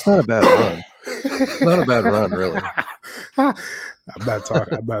 I mean, it's not a bad run. It's not a bad run, really. I'm not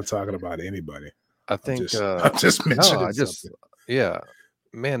talking about anybody. I think I'm just no, mentioning something. yeah.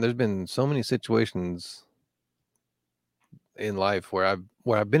 Man, there's been so many situations in life where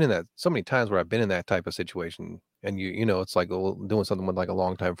I've been in that so many times where I've been in that type of situation, and it's like doing something with like a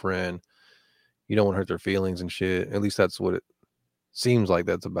longtime friend. You don't want to hurt their feelings and shit. At least that's what it seems like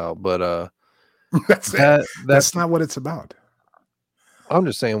that's about. But That's it. that's That's not what it's about. I'm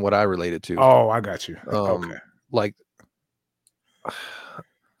just saying what I related to. Oh, I got you. Okay. Like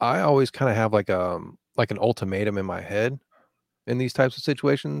I always kind of have like an ultimatum in my head in these types of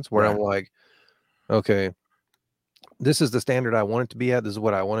situations where I'm Right. like, okay, this is the standard I want it to be at. This is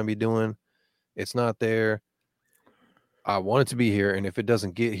what I want to be doing. It's not there. I want it to be here, and if it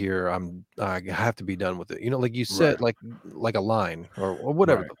doesn't get here, I have to be done with it. Like you said, Right. like a line or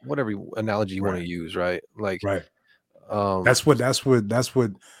whatever Right. whatever analogy you want Right. to use, right? Like, Right. um, That's what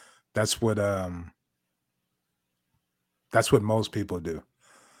most people do.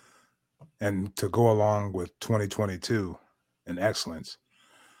 And to go along with 2022 and excellence,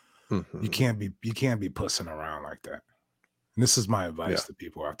 you mhm, can't be pussing around like that. And this is my yeah, advice to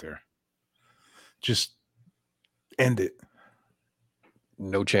people out there. Just end it.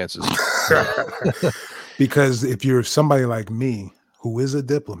 no chances. Because if you're somebody like me who is a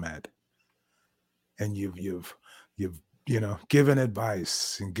diplomat and you've given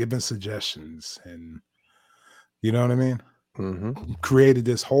advice and given suggestions, and you know what I mean, Hmm. created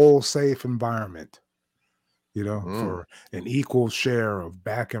this whole safe environment, Mm, for an equal share of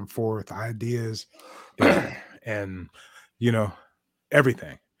back and forth ideas, yeah, and you know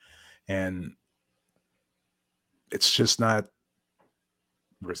everything. And it's just not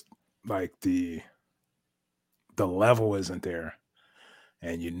like the level isn't there,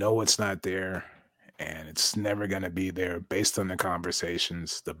 and it's not there, and it's never going to be there based on the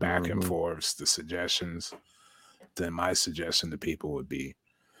conversations, the back and hmm, forths, the suggestions. Then my suggestion to people would be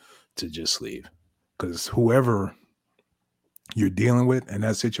to just leave, because whoever you're dealing with in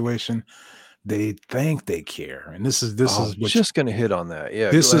that situation, they think they care. And this I was is what just gonna hit on that.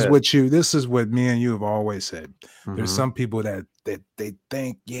 Yeah, go ahead. this is what me and you have always said. There's Hmm. some people that they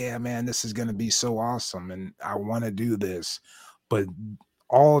think, yeah, man, this is going to be so awesome and I want to do this. But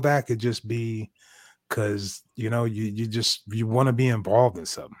all that could just be because you want to be involved in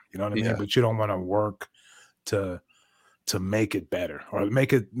something, you know what I mean? Yeah, But you don't want to work to make it better or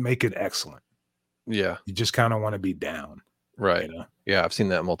make it excellent. yeah, You just kind of want to be down, right. you know. Yeah, I've seen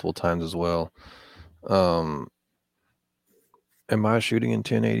that multiple times as well. Um, am I shooting in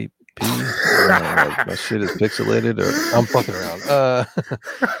 1080p? My shit is pixelated, or I'm fucking around.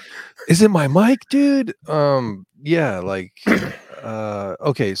 Is it my mic, dude? Yeah, like,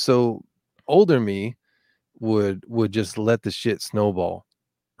 okay, so older me would just let the shit snowball,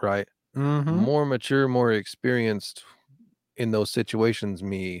 right? Mm-hmm. More mature, more experienced in those situations,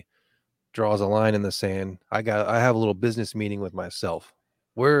 me draws a line in the sand. I have a little business meeting with myself.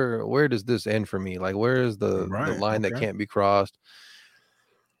 Where does this end for me? Like, where is the Right. line that Okay. can't be crossed?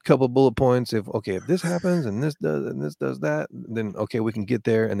 Couple bullet points. If this happens and this does that, then okay, we can get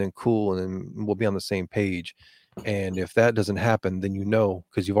there, and then cool, and then we'll be on the same page. And if that doesn't happen, then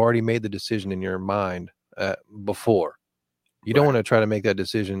because you've already made the decision in your mind before. You don't Right. want to try to make that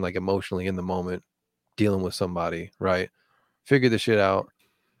decision like emotionally in the moment, dealing with somebody, right? Figure the shit out,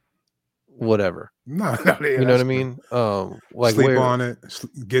 whatever. No, no, yeah, You know what that's I true. mean? Like Sleep where, on it,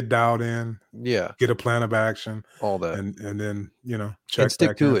 get dialed in, yeah, get a plan of action, all that. and then And check stick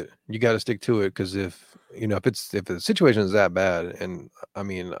back to in. it. You got to stick to it, because if the situation is that bad, and I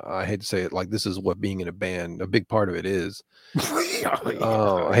mean, I hate to say it, like, this is what being in a band, a big part of it is. Oh, yeah, Oh,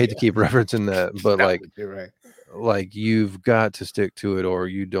 oh, I hate to yeah. keep referencing that, but No, but you're right. like you've got to stick to it, or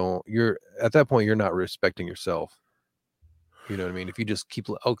you don't. You're at that point, you're not respecting yourself. You know what I mean? If you just keep,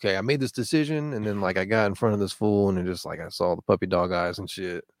 okay, I made this decision, and then like I got in front of this fool, and it just like I saw the puppy dog eyes and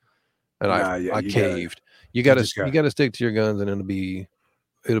shit, and Nah, yeah, I you gotta, caved. you just You got. gotta stick to your guns, and it'll be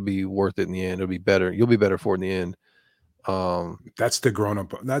worth it in the end. It'll be better. You'll be better for it in the end. That's the grown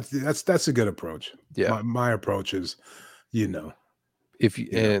up. That's a good approach. Yeah. My approach is, you know, If you,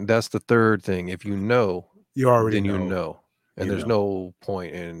 you know, and that's the third thing. If you know, you already then you know, know, and you there's know. no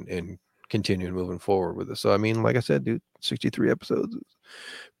point in continuing moving forward with it. So I mean, like I said, dude, 63 episodes is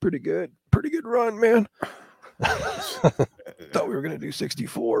pretty good run, man. Thought we were gonna do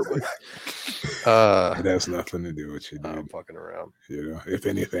 64, but It has nothing to do with you, I'm dude. fucking around. You know, if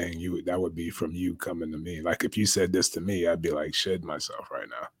anything, that would be from you coming to me. Like if you said this to me, I'd be like, shit myself right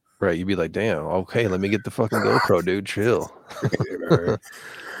now. Right, you'd be like, damn, okay, let me get the fucking GoPro, dude. Chill. You know,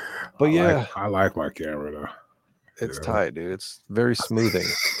 But yeah, I like my camera though. it's you know. tight, dude. It's very smoothing.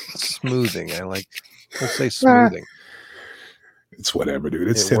 Smoothing. We'll say smoothing. It's whatever, dude.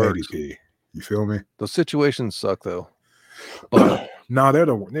 It's It works. 1080p. You feel me? Those situations suck though. But No, they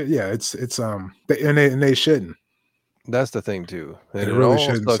shouldn't. that's the thing too. And It it really all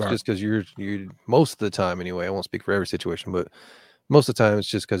shouldn't sucks suck. just because you're most of the time anyway. I won't speak for every situation, but most of the time it's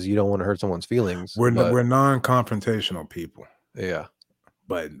just because you don't want to hurt someone's feelings. We're but, non-confrontational people, yeah.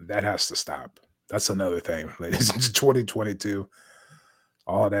 but that has to stop. That's another thing. Ladies, it's 2022.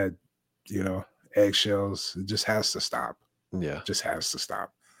 All that, eggshells, it just has to stop. Yeah. Just has to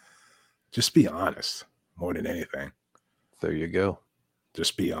stop. Just be honest more than anything. There you go.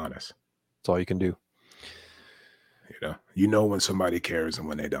 Just be honest. That's all you can do. You know when somebody cares and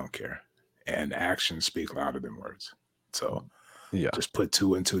when they don't care. And actions speak louder than words. So yeah, just put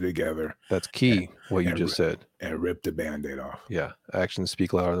 2 and 2 together. That's key, what you just said. And rip the Band-Aid off. Yeah. Actions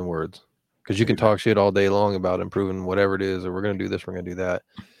speak louder than words. Because you can talk shit all day long about improving whatever it is, or we're going to do this, we're going to do that.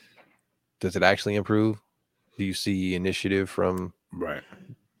 Does it actually improve? Do you see initiative from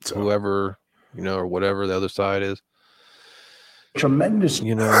whoever, or whatever the other side is? Tremendous.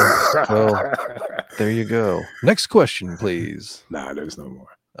 So there you go. Next question, please. Nah, there's no more.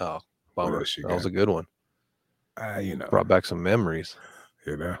 Oh, bummer. That was a good one. Brought back some memories.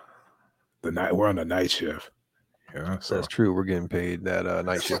 We're on the night shift. So that's true. We're getting paid that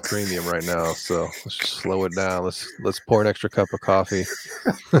night shift premium right now. So let's just slow it down. Let's pour an extra cup of coffee.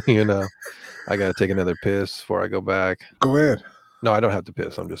 I gotta take another piss before I go back. Go ahead. No, I don't have to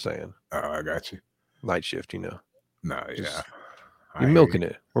piss. I'm just saying. Oh, I got you. Night shift, No, yeah. You're milking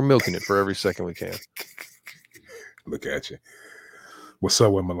it. We're milking it for every second we can. Look at you. What's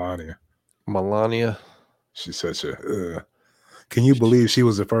up with Melania? Melania. She's such a. Can you believe she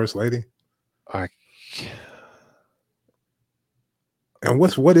was the first lady? And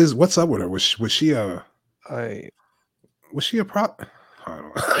what's up with her? Was she a? Was she a prop? I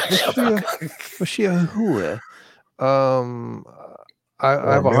don't know. Was she a who? I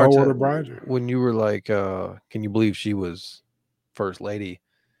have a hard time when you were like, can you believe she was first lady?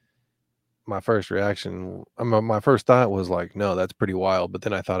 My first reaction, my first thought was like, no, that's pretty wild. But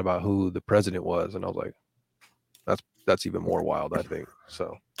then I thought about who the president was, and I was like, that's even more wild, I think.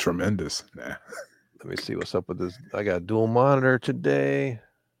 So tremendous. Nah. Let me see what's up with this. I got a dual monitor today,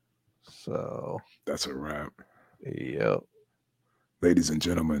 so that's a wrap. Yep. Ladies and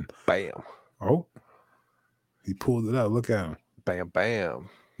gentlemen. Bam. Oh, he pulled it out. Look at him. Bam, bam.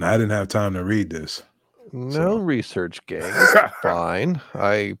 Now, I didn't have time to read this. No research, gang. Fine.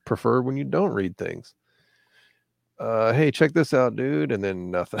 I prefer when you don't read things. Hey, check this out, dude. And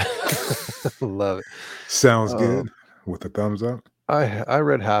then nothing. Love it. Sounds good. With a thumbs up. I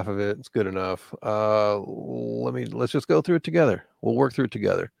read half of it. It's good enough. Let's just go through it together. We'll work through it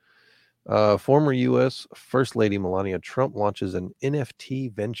together. Former U.S. First Lady Melania Trump launches an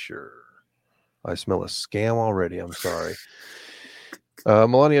NFT venture. I smell a scam already. I'm sorry.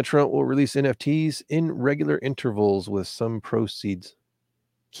 Melania Trump will release NFTs in regular intervals with some proceeds,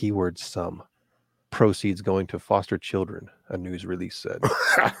 keyword some, proceeds going to foster children, a news release said.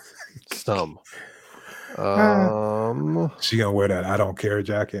 Some. She gonna wear that I don't care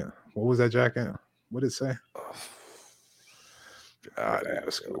jacket. What was that jacket? What did it say? I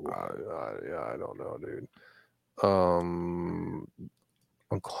don't know, dude. I'm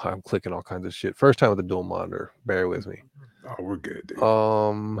clicking all kinds of shit. First time with the dual monitor. Bear with me. Oh, we're good, dude.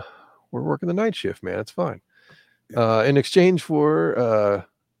 We're working the night shift, man. It's fine. In exchange for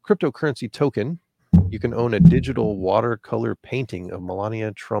cryptocurrency token, you can own a digital watercolor painting of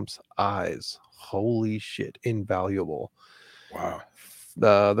Melania Trump's eyes. Holy shit. Invaluable. Wow.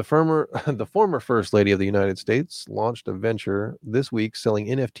 The former First Lady of the United States launched a venture this week selling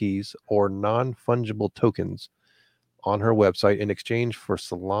NFTs or non-fungible tokens on her website in exchange for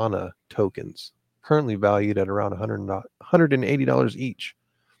Solana tokens. currently valued at around $180 each.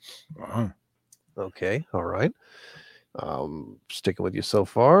 Wow. Okay, all right. Sticking with you so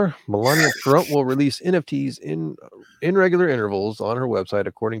far. Melania Trump will release NFTs in regular intervals on her website,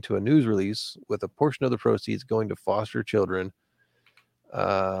 according to a news release, with a portion of the proceeds going to foster children.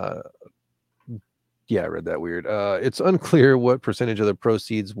 Yeah, I read that weird. It's unclear what percentage of the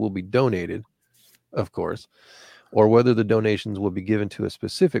proceeds will be donated, of course, or whether the donations will be given to a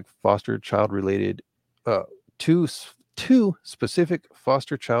specific foster child related two specific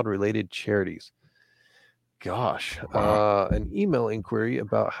foster child related charities. Gosh, an email inquiry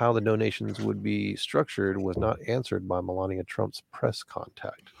about how the donations would be structured was not answered by Melania Trump's press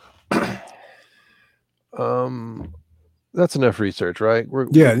contact. That's enough research, right?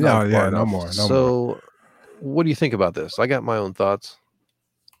 No more. So, what do you think about this? I got my own thoughts.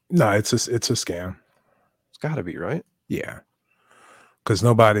 No, it's a scam. It's got to be, right? Yeah, because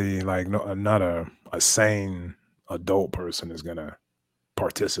nobody, like, not a sane adult person is gonna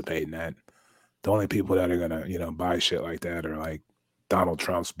participate in that. The only people that are gonna, buy shit like that are like Donald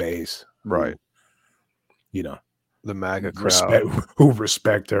Trump's base, Right? The MAGA crowd who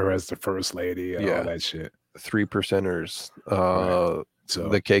respect her as the first lady and all that shit. 3%ers, Right. So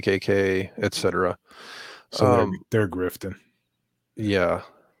the KKK, etc. So they're grifting. Yeah,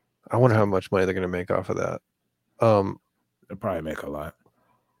 I wonder how much money they're going to make off of that. They'll probably make a lot.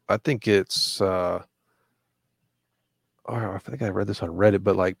 I think it's. I think I read this on Reddit,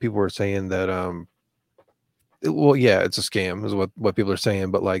 but like people were saying that well, yeah, it's a scam is what people are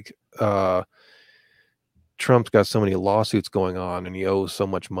saying, but like Trump's got so many lawsuits going on and he owes so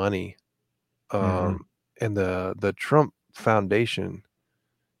much money. And the Trump Foundation,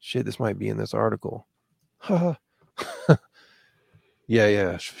 shit, this might be in this article.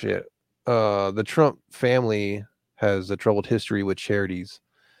 yeah, shit. The Trump family has a troubled history with charities.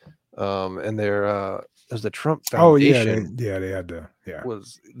 And there's the Trump Foundation. They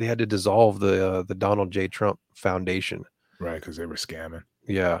had to dissolve the Donald J. Trump Foundation. Right, because they were scamming.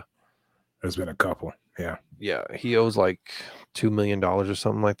 Yeah. There's been a couple. Yeah. Yeah. He owes like $2 million or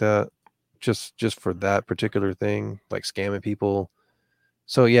something like that. Just for that particular thing, like scamming people.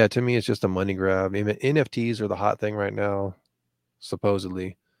 So yeah, to me, it's just a money grab. I mean, NFTs are the hot thing right now,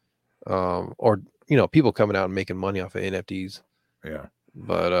 supposedly. Or people coming out and making money off of NFTs. Yeah.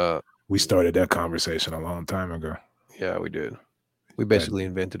 But we started that conversation a long time ago. Yeah, we did. We basically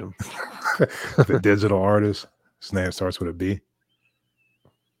invented them. The digital artist. His name starts with a B.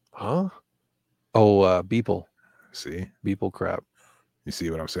 Huh? Oh, Beeple. See? Beeple crap. You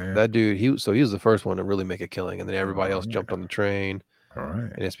see what I'm saying? That dude, he was the first one to really make a killing, and then everybody else jumped on the train. All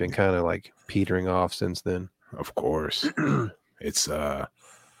right. And it's been kind of like petering off since then. Of course. It's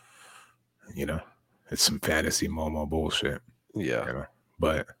it's some fantasy Momo bullshit. Yeah.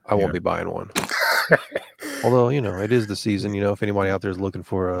 But I won't be buying one. Although, it is the season, if anybody out there is looking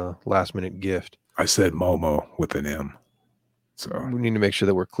for a last minute gift. I said Momo with an M. So we need to make sure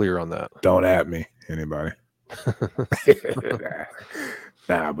that we're clear on that. Don't at me, anybody.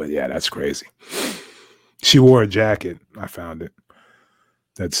 Nah, but yeah, that's crazy. She wore a jacket. I found it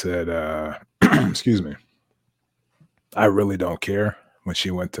that said, excuse me, I really don't care, when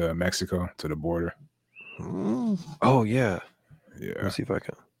she went to Mexico, to the border. Oh, yeah. Yeah. Let me see if I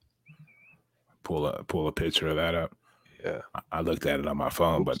can pull a picture of that up. Yeah. I looked at it on my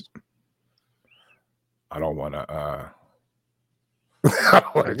phone, but I don't want to.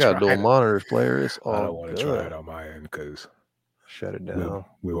 I got dual monitors, player. It's all I don't want to try it on my end because shut it down.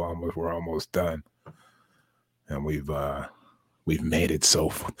 We're almost done, and we've made it so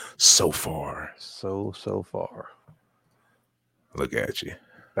far. So far. Look at you.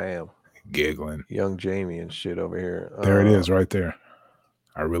 Bam. Giggling. Young Jamie and shit over here. There it is right there.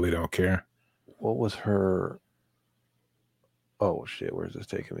 I really don't care. What was her? Oh shit, where's this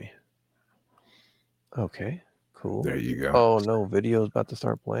taking me? Okay, cool. There you go. Oh no, video's about to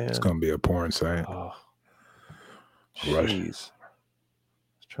start playing. It's gonna be a porn site. Oh, jeez.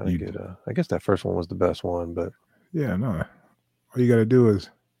 Trying to get I guess that first one was the best one, but yeah, no. All you gotta do is.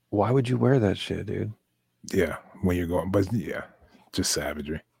 Why would you wear that shit, dude? Yeah, when you're going, but yeah, just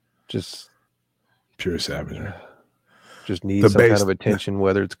savagery. Just pure savagery. Just need some kind of attention,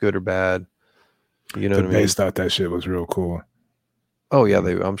 whether it's good or bad. You know what I mean? The base thought that shit was real cool. Oh yeah,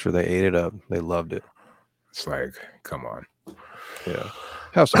 I'm sure they ate it up. They loved it. It's like, come on. Yeah.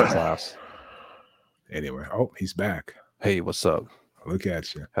 Have some class. Anyway, he's back. Hey, what's up? Look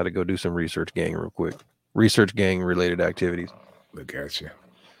at you. Had to go do some research gang real quick. Research gang related activities. Look at you.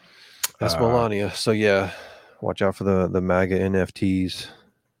 That's Melania. So yeah, watch out for the MAGA NFTs.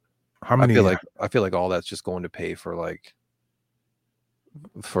 How many? I feel like all that's just going to pay for like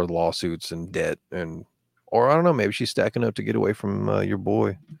for lawsuits and debt, or I don't know, maybe she's stacking up to get away from your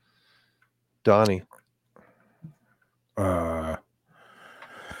boy Donnie.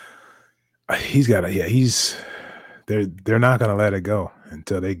 He's got to, he's they're not gonna let it go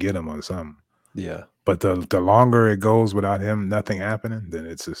until they get him on something. Yeah. But the longer it goes without him, nothing happening, then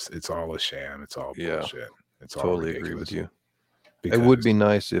it's all a sham. It's all Yeah. bullshit. It's all Totally ridiculous. agree with you. Because It would be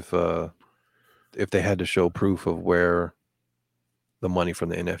nice if they had to show proof of where the money from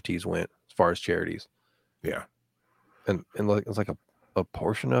the NFTs went as far as charities. Yeah. And like it's like a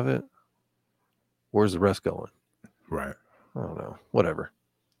portion of it. Where's the rest going? Right. I don't know. Whatever.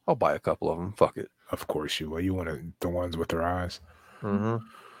 I'll buy a couple of them. Fuck it. Of course you will. You want the ones with their eyes. Mm-hmm.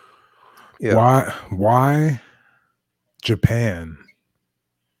 Yeah. Why Japan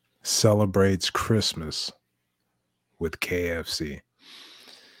celebrates Christmas with KFC?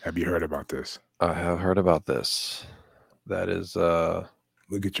 Have you heard about this? I have heard about this. That is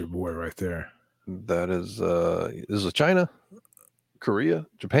Look at your boy right there. this is China, Korea,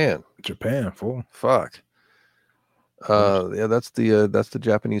 Japan. Japan, fool. Fuck. Yeah, that's the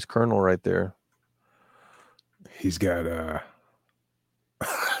Japanese colonel right there. He's got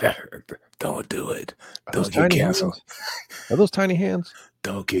don't do it. Those Don't get tiny canceled. Are those tiny hands?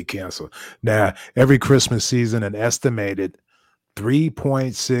 Don't get canceled. Now, every Christmas season, an estimated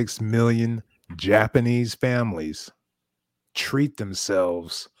 3.6 million Japanese families treat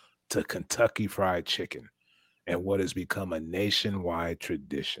themselves to Kentucky Fried Chicken and what has become a nationwide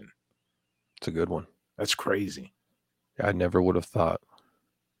tradition. It's a good one. That's crazy. I never would have thought.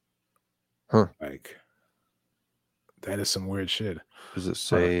 Like, that is some weird shit. Does it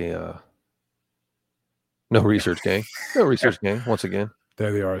say no research gang? No research gang. Once again,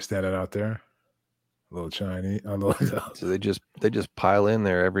 There they are standing out there. A little Chinese. A little, so they just pile in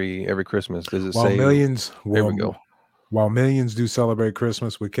there every Christmas. Does it while say millions, There we go. While millions do celebrate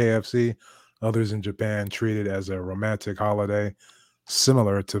Christmas with KFC, others in Japan treat it as a romantic holiday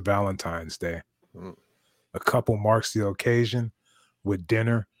similar to Valentine's Day. Mm. A couple marks the occasion with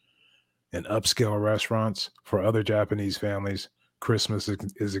dinner in upscale restaurants. For other Japanese families, Christmas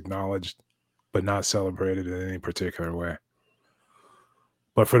is acknowledged but not celebrated in any particular way.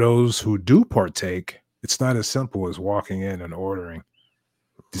 But for those who do partake, it's not as simple as walking in and ordering.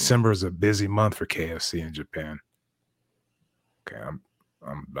 December is a busy month for KFC in Japan. Okay,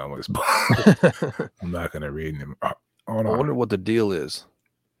 I'm done with this. I'm not going to read them. Hold I on. wonder what the deal is.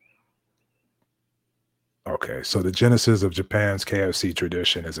 Okay, so the genesis of Japan's KFC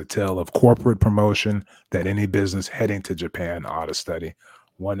tradition is a tale of corporate promotion that any business heading to Japan ought to study.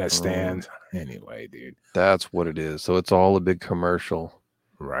 One that stands anyway, dude. That's what it is. So it's all a big commercial.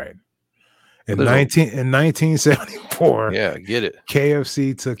 Right. In There's 1974, Yeah, get it.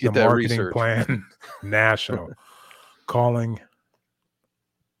 KFC took Get the that marketing research. plan national, calling.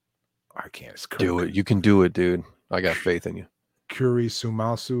 I can't Do it. You can do it, dude. I got faith in you. Kuri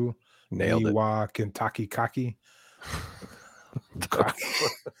Sumasu, Nailed it. Niwa Kentucky Kaki.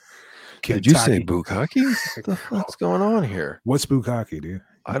 Did you say Kentucky. bukkake? What the fuck's going on here? What's bukkake, dude?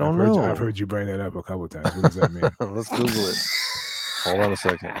 I don't I've heard know. I've heard you bring that up a couple times. What does that mean? Let's Google it. Hold on a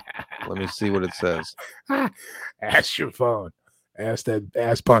second. Let me see what it says. Ask your phone. Ask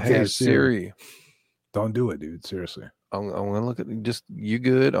punk Hey ass Siri. Siri, Don't do it, dude. Seriously. I'm gonna look at just you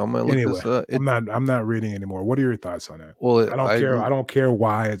good. I'm gonna look Anyway, this up. I'm not reading anymore. What are your thoughts on that? Well, I don't care. I don't care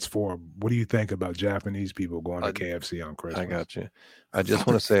why it's for. What do you think about Japanese people going to KFC on Christmas? I got you. I just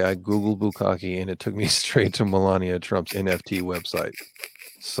want to say I Googled bukkake and it took me straight to Melania Trump's NFT website.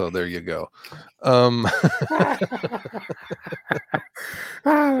 So there you go.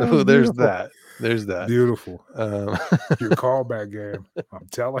 Oh, There's that. There's that. Beautiful. Um, Your callback game. I'm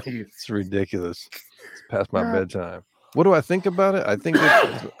telling you. it's ridiculous. It's past my bedtime. What do I think about it? I think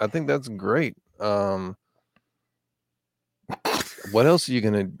that's great. What else are you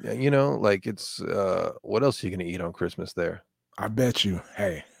gonna? Like it's what else are you gonna eat on Christmas there? I bet you.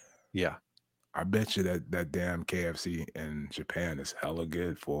 Hey, Yeah, I bet you that damn KFC in Japan is hella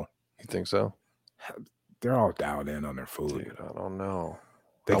good. For you think so? they're all dialed in on their food. Dude, I don't know.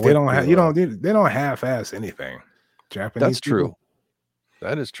 They went don't have. to, They don't half-ass anything. Japanese. That's true. people.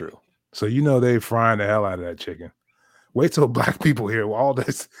 That is true. So they frying the hell out of that chicken. Wait till black people hear all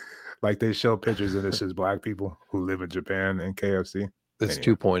this. Like they show pictures of this as black people who live in Japan and KFC. It's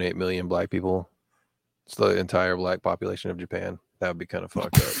Anyway. 2.8 million black people. It's the entire black population of Japan. That would be kind of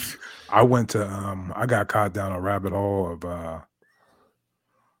fucked up. I went to I got caught down a rabbit hole of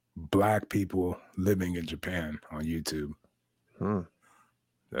black people living in Japan on YouTube. Hmm.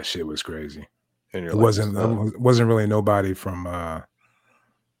 That shit was crazy. And you're It like, wasn't really nobody from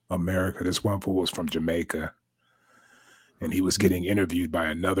America. This one fool was from Jamaica. and he was getting interviewed by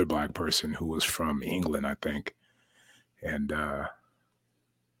another black person who was from England, I think. And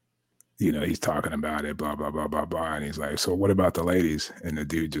you know, he's talking about it, blah blah blah blah blah, and he's like, "So what about the ladies?" And the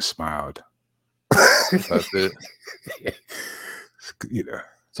dude just smiled. That's it. You know,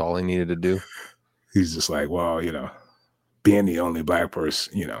 That's all he needed to do. he's just like, "Well, you know, being the only black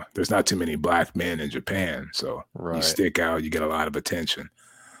person, you know, there's not too many black men in Japan, so you Right. stick out, you get a lot of attention."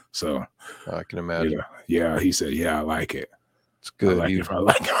 So I can imagine. yeah, he said, "Yeah, I like it. It's good. I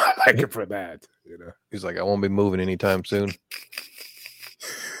like it. I like it for that." You know, He's like, I won't be moving anytime soon.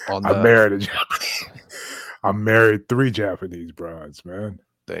 On I that. married a Japanese. I married 3 Japanese brides, man.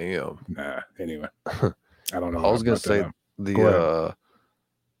 Damn. Nah. Anyway, I don't know. I was why gonna brought that say up. Go ahead.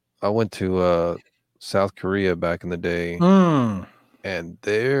 I went to South Korea back in the day, and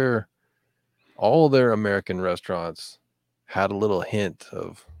all their American restaurants had a little hint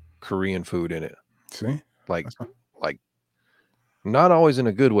of Korean food in it. See, Like That's fine. not always in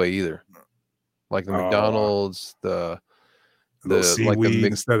a good way either. Like the Oh. McDonald's, a the little seaweed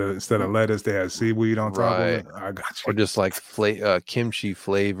Mc- instead of lettuce, they had seaweed on top Right. of it. I got you. or just like kimchi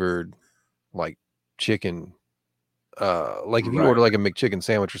flavored like chicken. Like if you Right. order like a McChicken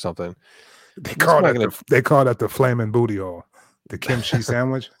sandwich or something, They It's call not that gonna- they call that the flaming booty hole, the kimchi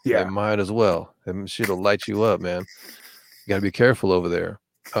sandwich. they Yeah, might as well. That shit'll light you up, man. You gotta be careful over there.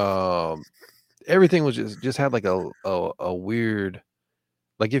 Everything was just had like a weird,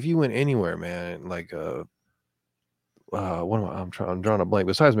 like if you went anywhere, man, like what am I'm drawing a blank.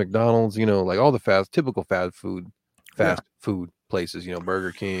 Besides McDonald's, you know, like all the typical fast food places, you know,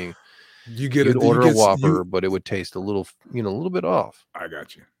 Burger King. you get You'd you order a get- Whopper, you- but it would taste a little bit off. I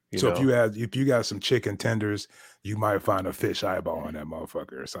got you. You So know? if you got some chicken tenders, you might find a fish eyeball on that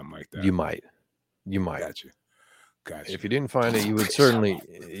motherfucker or something like that. You might. Got you. If you didn't find it, you would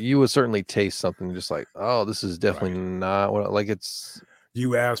certainly taste something just like, oh, this is definitely not what like it's.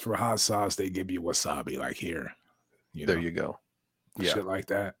 You ask for hot sauce, they give you wasabi. Like here, There you go. Yeah, shit like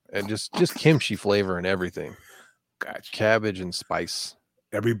that. and just kimchi flavor and everything, Got you. cabbage and spice.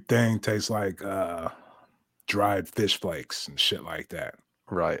 Everything tastes like dried fish flakes and shit like that.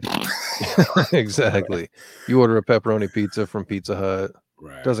 Right. Exactly. You order a pepperoni pizza from Pizza Hut,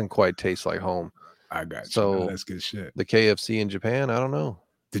 Right. doesn't quite taste like home. I got you. So- No, that's good shit. The KFC in Japan, I don't know.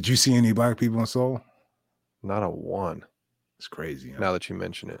 Did you see any black people in Seoul? Not a one. It's crazy. Huh? Now that you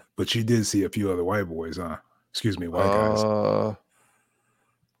mention it. But you did see a few other white boys, huh? Excuse me, white guys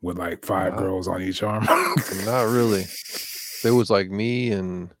with like 5 wow. girls on each arm. Not really. There was like me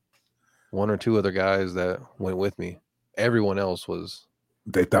and 1 or 2 other guys that went with me. Everyone else was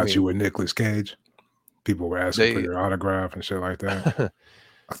They thought mean- you were Nicolas Cage. People were asking for They- your autograph and shit like that.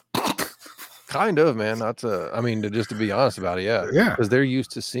 kind of, man. Not to, I mean, just to be honest about it, yeah. Yeah. Because they're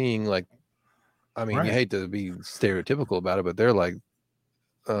used to seeing like, I mean, Right. you hate to be stereotypical about it, but they're like,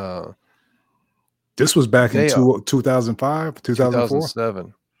 This was back in They 2005,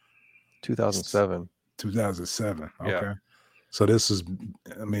 2004, 2007. 2007. Okay. Yeah. So this is,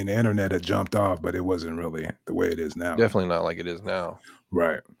 I mean, the internet had jumped off, but it wasn't really the way it is now. Definitely not like it is now.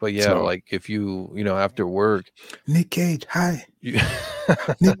 Right. But yeah, So- like if you after work, Nick Cage, hi. you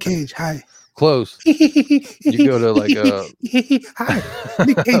Nick Cage, hi. close. You go to, like, hi.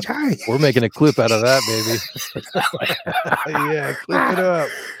 Nick Cage, hi. We're making a clip out of that, baby. Yeah, clip it up.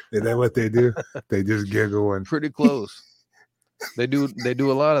 Is that what they do? They just giggle and Pretty close. They do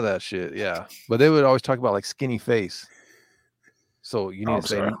a lot of that shit, yeah. But they would always talk about like skinny face. So you need I'm to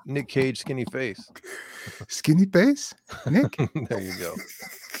say sorry. Nick Cage skinny face. skinny face, Nick. There you go.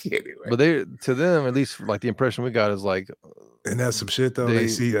 Anyway. But to them, at least like the impression we got is like, And that's some shit though. They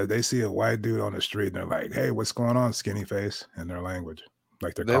They- see a white dude on the street and they're like, "Hey, what's going on, skinny face?" in their language,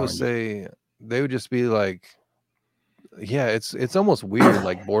 like they're they calling would you. say, they would just be like, yeah, it's almost weird,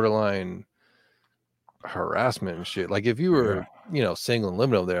 like borderline harassment and shit. Like if you were, single and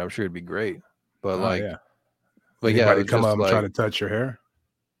living over there, I'm sure it'd be great. But Oh, like, yeah. but yeah, it Anybody was come just up and like, try to touch your hair?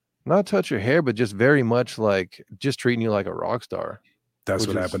 not touch your hair, but just very much like just treating you like a rock star. That's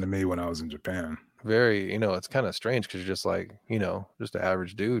Which what is- happened to me when I was in Japan. Very, it's kind of strange because you're just like, just an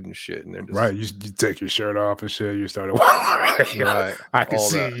average dude and shit. And they're just Right, you take your shirt off and shit. You started walking. right. I can all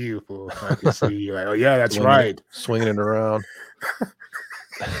see that. you, fool. I can see you. Like, oh yeah, that's Swinging it- right. Swinging it around.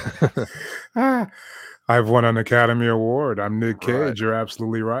 Ah, I've won an Academy Award. I'm Nick Cage. Right. You're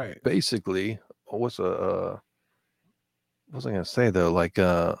absolutely right. Basically, what was I gonna say though? Like,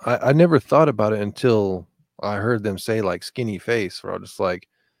 I never thought about it until I heard them say like skinny face, where I was just like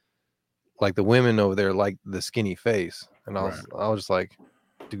the women over there like the skinny face, and I was just like,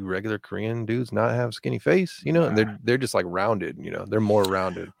 do regular Korean dudes not have skinny face? And they're just like rounded. They're more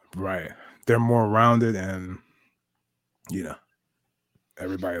rounded. Right. They're more rounded and you know,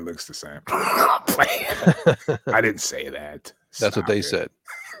 everybody looks the same. I didn't say that. That's what they Stop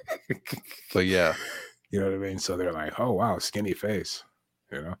said. But yeah. You know what I mean? So they're like, oh, wow, skinny face,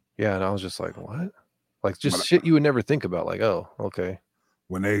 you know? Yeah. And I was just like, what? Like just But- shit you would never think about. Like, oh, okay.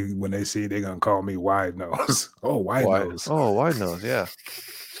 When they see, they're going to call me wide nose. Oh, wide nose. Oh, wide nose. Yeah.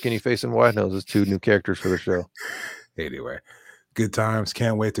 Skinny face and wide nose is 2 new characters for the show. Anyway, good times.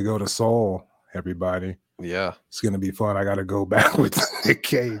 Can't wait to go to Seoul, everybody. Yeah. It's going to be fun. I got to go back with Nick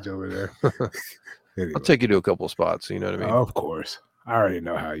Cage over there. Anyway. I'll take you to a couple of spots. You know what I mean? Of course. I already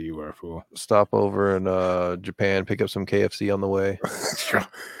know how you are, fool. Stop over in Japan, pick up some KFC on the way. As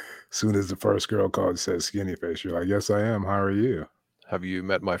soon as the first girl called and said skinny face, you're like, yes, I am. How are you? Have you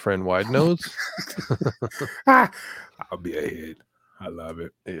met my friend Wide Nose? I'll be a hit. I love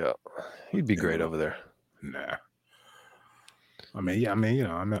it. Yeah. He'd be great over there. Nah. I mean, you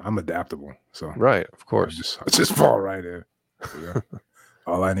know, I'm adaptable. So Right. Of course. I just fall right in. You know?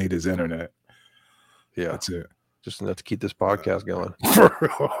 All I need is internet. Yeah. That's it. Just enough to keep this podcast going.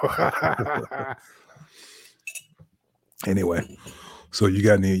 Anyway, so you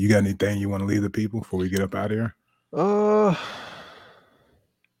got anything you want to leave the people before we get up out of here?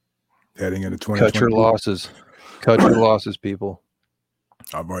 Heading into 2020. Cut your losses. Cut your losses, people.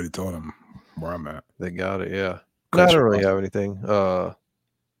 I've already told them where I'm at. They got it. Yeah. Cut I don't your really losses. have anything.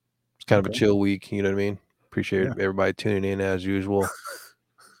 It's kind of a Okay. chill week. You know what I mean? Appreciate Yeah. everybody tuning in as usual.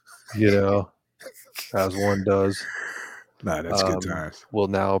 You know, as one does. Nah, that's good times. We'll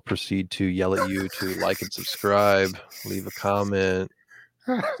now proceed to yell at you to like and subscribe, leave a comment,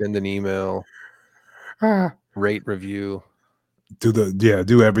 send an email, rate, review,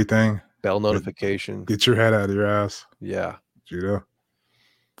 Do everything. bell notification. Get your head out of your ass. Yeah. You know,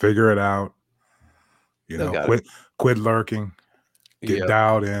 figure it out. You They know, got quit lurking. Get Yeah.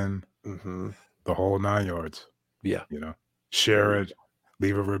 dialed in. Mm-hmm. The whole 9 yards. Yeah. You know, share it.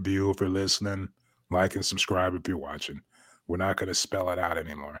 Leave a review if you're listening. Like and subscribe if you're watching. We're not going to spell it out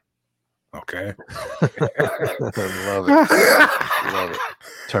anymore. Okay. Love it. Love it.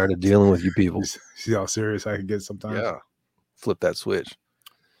 Tired of dealing with you people. See how serious I can get sometimes. Yeah. Flip that switch.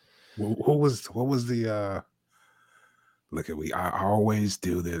 What was the look at I always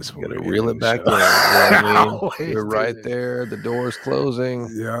do this. You when gotta we reel get it in back the in. show. You know what I I mean? always You're do right this. there. The door's closing.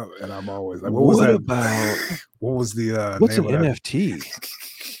 Yeah, and I'm always like, what was What that? about What was the what's an name of that?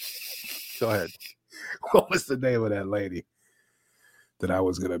 NFT? Go ahead. What was the name of that lady that I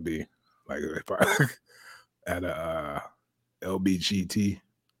was gonna be? Like if I at a LBGT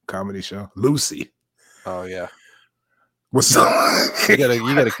comedy show, Lucy. Oh yeah. What's up? You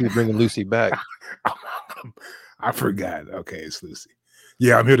gotta keep bringing Lucy back. I forgot. Okay, it's Lucy.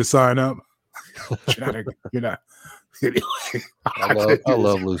 Yeah, I'm here to sign up. You're not. Anyway, I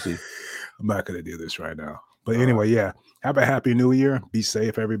love Lucy. I'm not gonna do this right now. But anyway, yeah. Have a happy new year. Be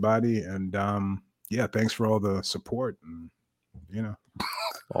safe, everybody. And yeah, thanks for all the support. And you know,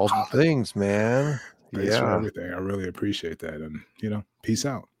 All the things, man. thanks for Yeah. everything. I really appreciate that. And you know, peace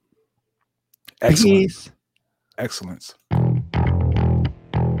out. Excellent. Excellence.